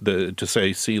see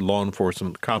law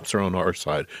enforcement, cops are on our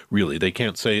side. Really, they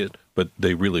can't say it, but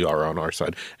they really are on our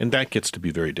side, and that gets to be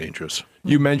very dangerous.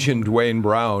 You mentioned Dwayne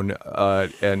Brown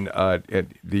and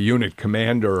the unit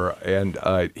commander, and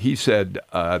he said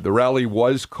the rally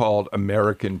was called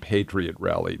American Patriot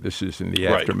Rally. This is in the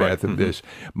aftermath of this.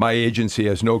 My agency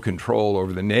has no control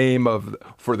over the name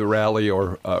for the rally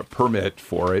or permit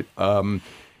for it.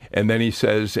 And then he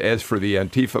says, as for the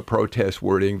Antifa protest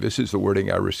wording, this is the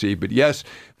wording I received. But yes,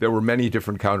 there were many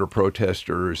different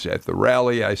counter-protesters at the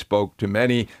rally. I spoke to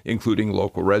many, including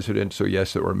local residents. So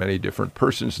yes, there were many different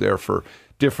persons there for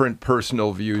different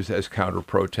personal views as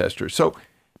counter-protesters. So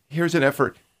here's an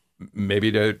effort,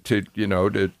 maybe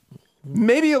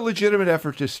maybe a legitimate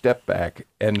effort to step back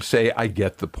and say, I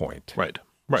get the point. Right.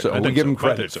 So we give him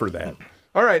credit for that.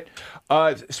 All right.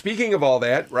 Speaking of all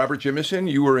that, Robert Jimison,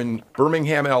 you were in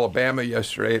Birmingham, Alabama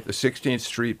yesterday at the 16th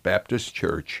Street Baptist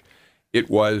Church. It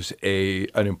was an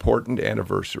important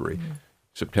anniversary,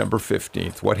 September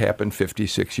 15th. What happened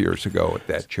 56 years ago at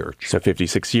that church? So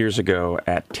 56 years ago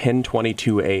at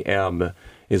 10:22 a.m.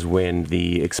 is when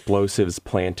the explosives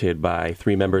planted by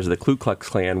 3 members of the Ku Klux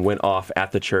Klan went off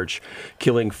at the church,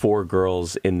 killing 4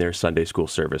 girls in their Sunday school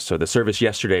service. So the service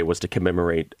yesterday was to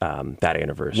commemorate that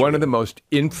anniversary. One of the most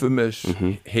infamous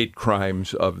hate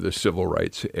crimes of the civil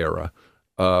rights era.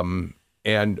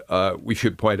 And we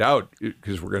should point out,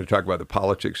 because we're going to talk about the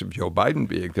politics of Joe Biden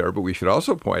being there, but we should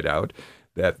also point out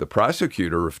that the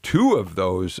prosecutor of 2 of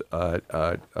those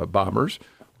bombers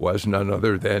was none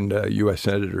other than U.S.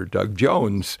 Senator Doug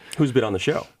Jones. Who's been on the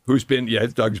show.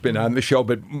 Doug's been on the show,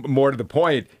 but more to the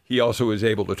point, he also was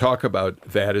able to talk about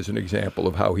that as an example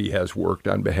of how he has worked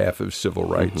on behalf of civil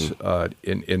rights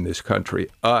in this country.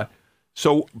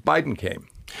 So Biden came.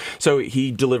 So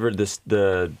he delivered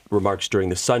the remarks during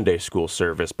the Sunday school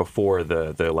service before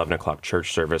the 11 o'clock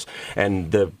church service.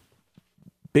 And the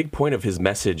big point of his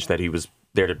message that he was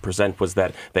there to present was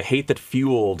that the hate that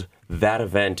fueled that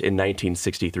event in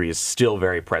 1963 is still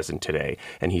very present today.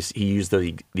 And he used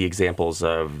the examples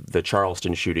of the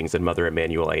Charleston shootings in Mother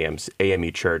Emanuel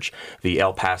AME Church, the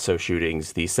El Paso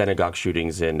shootings, the synagogue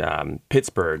shootings in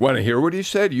Pittsburgh. Want to hear what he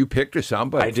said? You picked a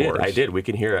soundbite for us. I did. We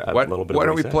can hear a little bit of what he said. Why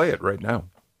don't we play it right now?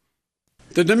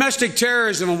 The domestic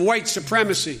terrorism of white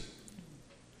supremacy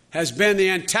has been the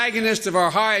antagonist of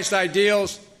our highest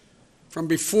ideals from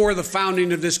before the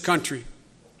founding of this country.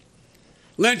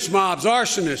 Lynch mobs,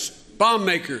 arsonists, bomb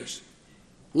makers,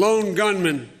 lone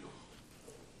gunmen.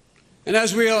 And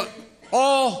as we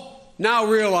all now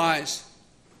realize,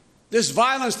 this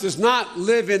violence does not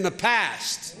live in the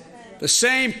past. The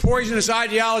same poisonous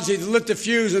ideology that lit the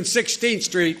fuse on 16th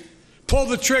Street pulled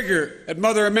the trigger at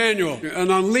Mother Emanuel and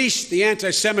unleashed the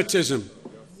anti-Semitism,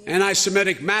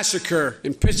 anti-Semitic massacre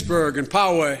in Pittsburgh and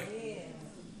Poway.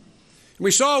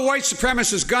 We saw white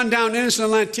supremacists gun down innocent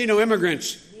Latino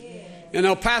immigrants in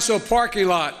El Paso parking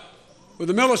lot with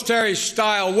a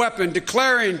military-style weapon,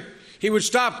 declaring he would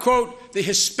stop, quote, the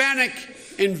Hispanic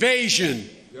invasion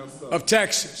of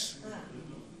Texas.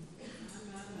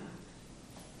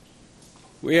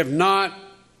 We have not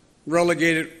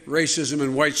relegated racism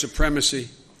and white supremacy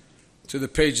to the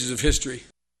pages of history.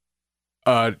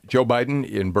 Joe Biden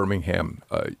in Birmingham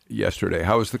yesterday.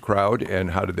 How was the crowd,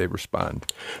 and how did they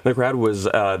respond? The crowd was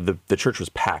the church was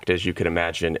packed, as you can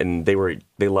imagine, and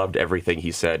they loved everything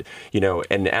he said.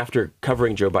 And after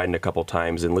covering Joe Biden a couple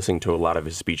times and listening to a lot of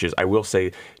his speeches, I will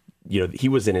say, he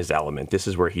was in his element. This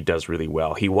is where he does really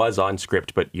well. He was on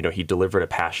script, but, he delivered a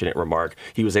passionate remark.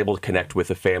 He was able to connect with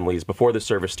the families. Before the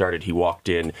service started, he walked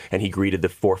in and he greeted the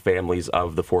 4 families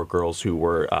of the 4 girls who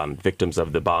were victims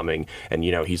of the bombing. And,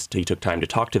 he took time to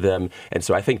talk to them. And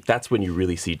so I think that's when you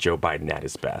really see Joe Biden at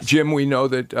his best. Jim, we know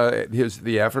that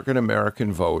the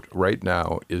African-American vote right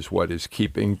now is what is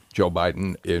keeping Joe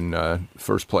Biden in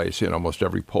first place in almost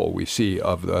every poll we see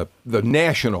of the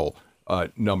national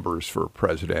numbers for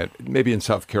president, maybe in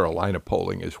South Carolina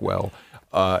polling as well.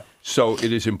 So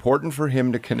it is important for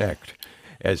him to connect,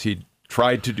 as he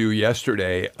tried to do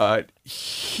yesterday.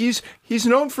 He's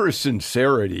known for his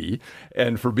sincerity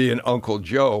and for being Uncle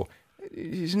Joe.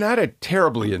 He's not a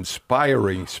terribly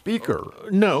inspiring speaker.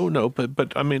 No,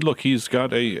 but I mean, look, he's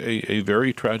got a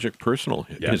very tragic personal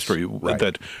history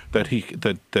that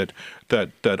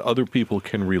other people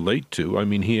can relate to. I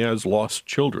mean, he has lost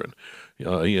children.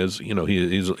 He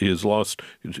has lost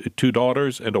 2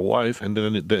 daughters and a wife, and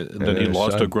then he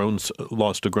lost a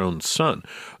grown son.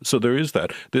 So there is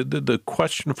that. The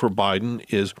question for Biden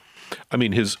is, I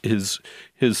mean, his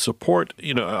support.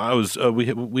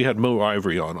 We had Mo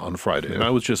Ivory on Friday, and I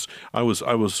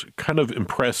was kind of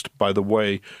impressed by the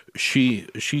way she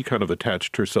kind of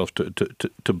attached herself to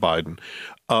Biden.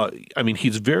 I mean,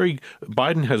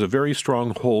 Biden has a very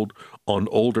strong hold on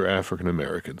older African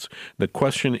Americans. The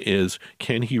question is,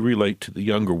 can he relate to the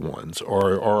younger ones,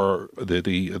 or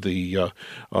the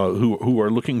who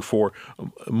are looking for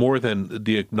more than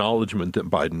the acknowledgement that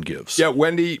Biden gives? Yeah,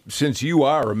 Wendy, since you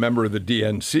are a member of the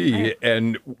DNC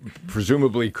and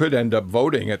presumably could end up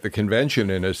voting at the convention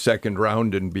in a second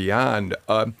round and beyond,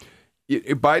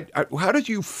 how did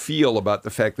you feel about the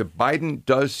fact that Biden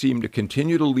does seem to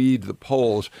continue to lead the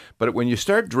polls, but when you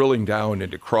start drilling down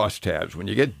into crosstabs, when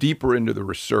you get deeper into the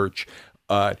research,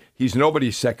 he's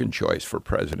nobody's second choice for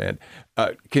president.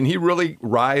 Can he really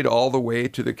ride all the way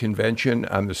to the convention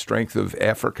on the strength of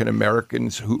African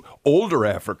Americans, older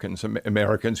African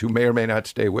Americans who may or may not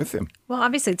stay with him? Well,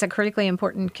 obviously, it's a critically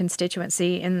important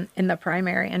constituency in the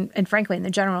primary and frankly, in the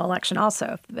general election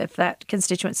also. If that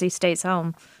constituency stays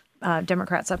home,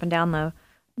 Democrats up and down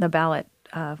the ballot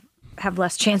have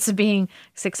less chance of being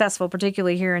successful,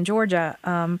 particularly here in Georgia.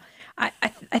 I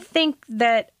think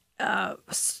that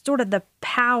sort of the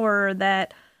power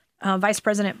that Vice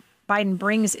President Biden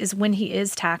brings is when he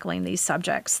is tackling these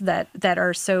subjects that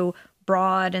are so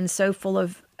broad and so full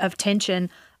of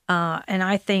tension. And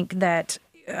I think that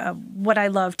what I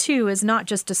love, too, is not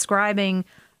just describing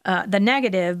the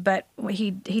negative, but he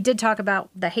did talk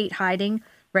about the hate hiding,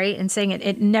 right, and saying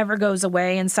it never goes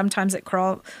away, and sometimes it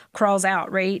crawls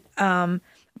out, right?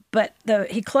 But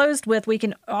he closed with, we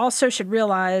can also should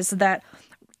realize that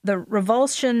the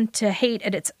revulsion to hate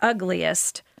at its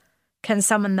ugliest can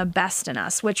summon the best in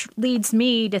us, which leads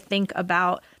me to think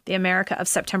about the America of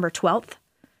September 12th,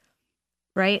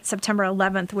 right? September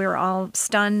 11th, we were all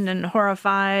stunned and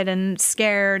horrified and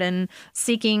scared and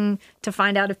seeking to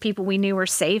find out if people we knew were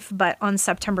safe. But on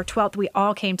September 12th, we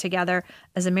all came together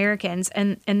as Americans.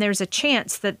 And there's a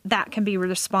chance that can be a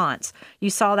response. You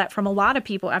saw that from a lot of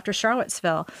people after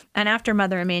Charlottesville and after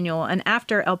Mother Emanuel and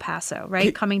after El Paso,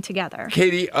 right? Coming together.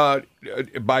 Katie,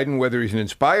 Biden, whether he's an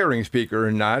inspiring speaker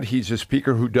or not, he's a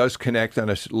speaker who does connect on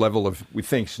a level of, we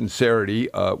think, sincerity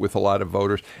with a lot of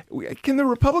voters. Can the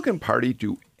Republican Party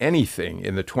do anything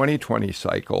in the 2020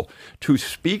 cycle to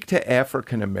speak to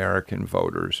African American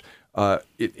voters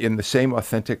in the same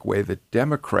authentic way that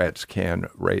Democrats can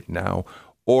right now?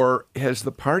 Or has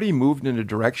the party moved in a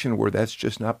direction where that's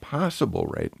just not possible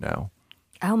right now?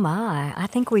 Oh, my. I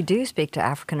think we do speak to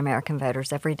African-American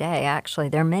voters every day. Actually,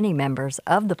 there are many members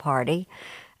of the party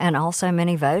and also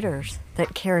many voters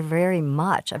that care very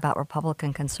much about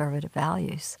Republican conservative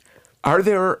values.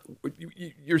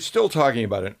 You're still talking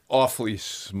about an awfully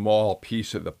small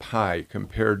piece of the pie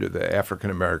compared to the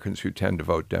African-Americans who tend to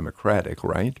vote Democratic,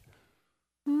 right?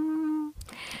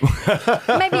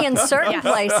 Maybe in certain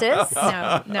places.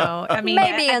 No. I mean,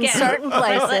 maybe in certain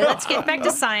places. Let's get back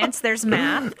to science. There's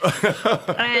math,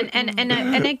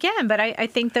 and again, but I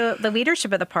think the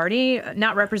leadership of the party,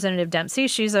 not Representative Dempsey,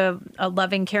 she's a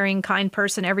loving, caring, kind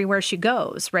person everywhere she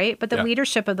goes, right? But the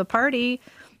leadership of the party,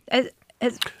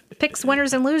 picks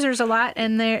winners and losers a lot,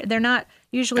 and they're not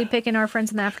usually picking our friends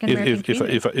in the African American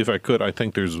community. If I could, I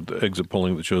think there's exit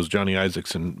polling that shows Johnny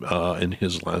Isakson in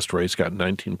his last race got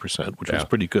 19%, which was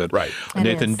pretty good. Right.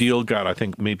 Nathan Deal got, I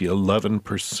think, maybe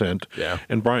 11%. Yeah.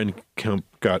 And Brian Kemp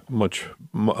got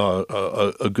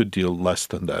a good deal less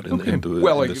than that.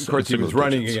 Of course, he was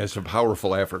running against a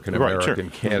powerful African-American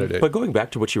candidate. But going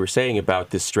back to what you were saying about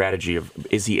this strategy of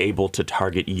is he able to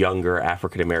target younger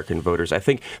African-American voters, I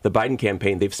think the Biden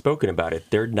campaign, they've spoken about it.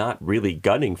 They're not really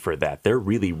gunning for that. They're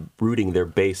really rooting their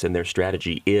base and their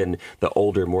strategy in the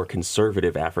older, more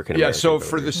conservative African-American voters.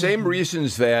 For the same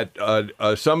reasons that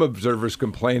some observers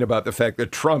complain about the fact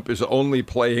that Trump is only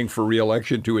playing for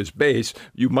re-election to his base,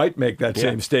 you might make that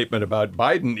same statement about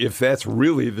Biden if that's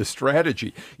really the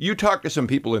strategy. You talked to some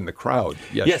people in the crowd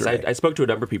yesterday. Yes, I spoke to a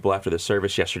number of people after the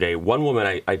service yesterday. One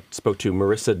woman I spoke to,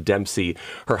 Marissa Dempsey,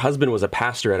 her husband was a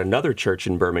pastor at another church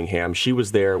in Birmingham. She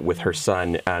was there with her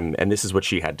son, and this is what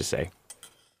she had to say.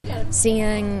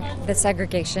 Seeing the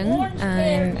segregation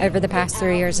over the past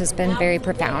 3 years has been very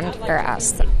profound for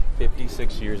us.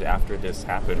 56 years after this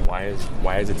happened, why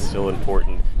is it still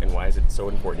important, and why is it so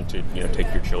important to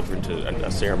take your children to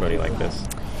a ceremony like this?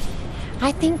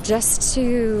 I think just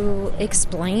to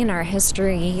explain our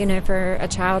history, for a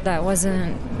child that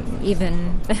wasn't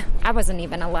even, I wasn't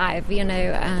even alive,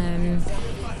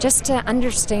 just to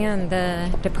understand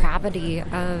the depravity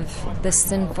of the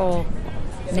sinful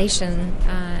nation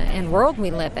and world we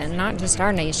live in, not just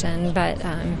our nation, but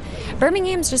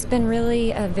Birmingham's just been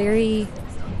really a very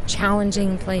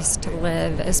challenging place to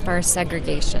live as far as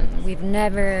segregation.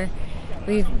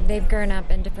 They've grown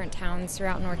up in different towns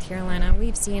throughout North Carolina.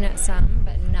 We've seen it some,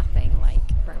 but nothing like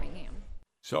Birmingham.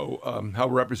 So how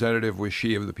representative was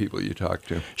she of the people you talked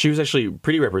to? She was actually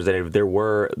pretty representative. There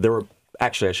were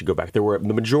actually, I should go back. The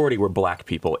majority were black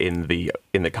people in the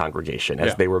congregation,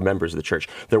 as they were members of the church.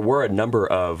 There were a number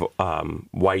of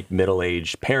white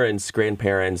middle-aged parents,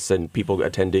 grandparents, and people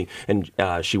attending. And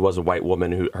she was a white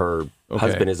woman who her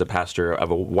husband is a pastor of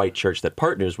a white church that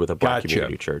partners with a black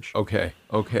community church. Okay.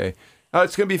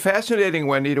 It's going to be fascinating,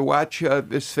 Wendy, to watch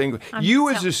this thing. You,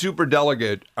 as a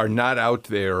superdelegate, are not out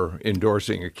there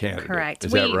endorsing a candidate. Correct.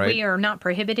 Is that right? We are not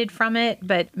prohibited from it,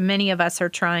 but many of us are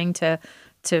trying to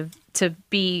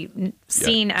be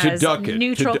seen as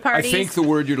neutral parties. I think the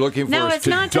word you're looking for is it's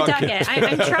not to duck it.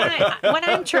 What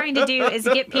I'm trying to do is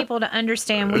get people to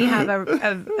understand we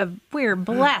have we're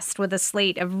blessed with a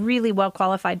slate of really well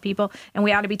qualified people, and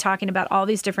we ought to be talking about all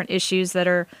these different issues that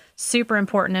are super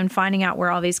important and finding out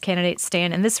where all these candidates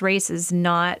stand. And this race is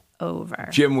not over.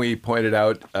 Jim, we pointed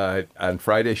out on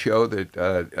Friday's show that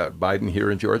Biden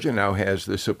here in Georgia now has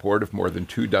the support of more than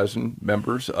 24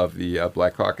 members of the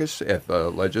Black Caucus at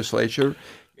the legislature,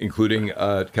 including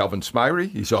Calvin Smyre.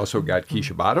 He's also got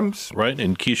Keisha Bottoms. Right,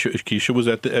 and Keisha was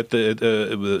at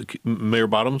the Mayor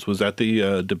Bottoms was at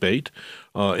the debate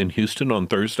in Houston on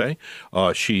Thursday.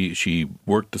 She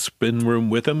worked the spin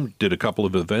room with him, did a couple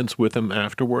of events with him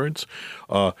afterwards.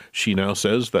 She now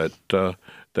says that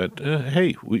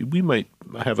hey, we might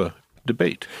have a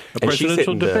debate, a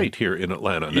presidential debate here in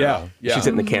Atlanta now. Yeah. She's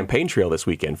hitting the campaign trail this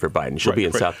weekend for Biden. She'll be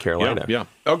in South Carolina. Yeah.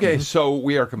 Okay, so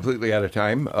we are completely out of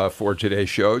time for today's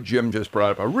show. Jim just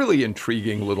brought up a really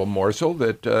intriguing little morsel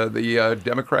that the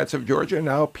Democrats of Georgia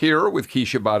now appear, with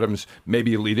Keisha Bottoms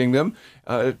maybe leading them,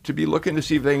 to be looking to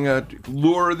see if they can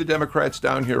lure the Democrats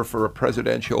down here for a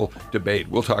presidential debate.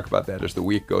 We'll talk about that as the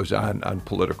week goes on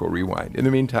Political Rewind. In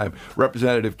the meantime,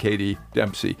 Representative Katie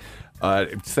Dempsey,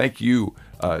 thank you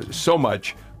so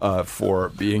much for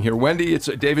being here. Wendy,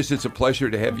 Davis, it's a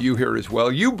pleasure to have you here as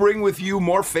well. You bring with you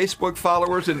more Facebook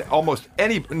followers than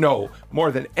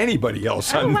more than anybody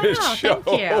else on this show.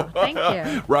 Thank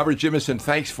you. Robert Jimison,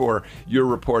 thanks for your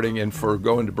reporting and for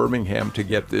going to Birmingham to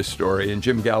get this story. And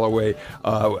Jim Galloway,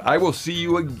 I will see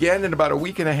you again in about a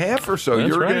week and a half or so.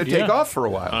 You're going to take off for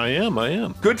a while. I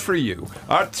am. Good for you.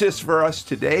 That's it for us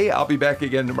today. I'll be back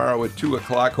again tomorrow at 2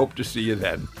 o'clock. Hope to see you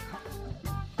then.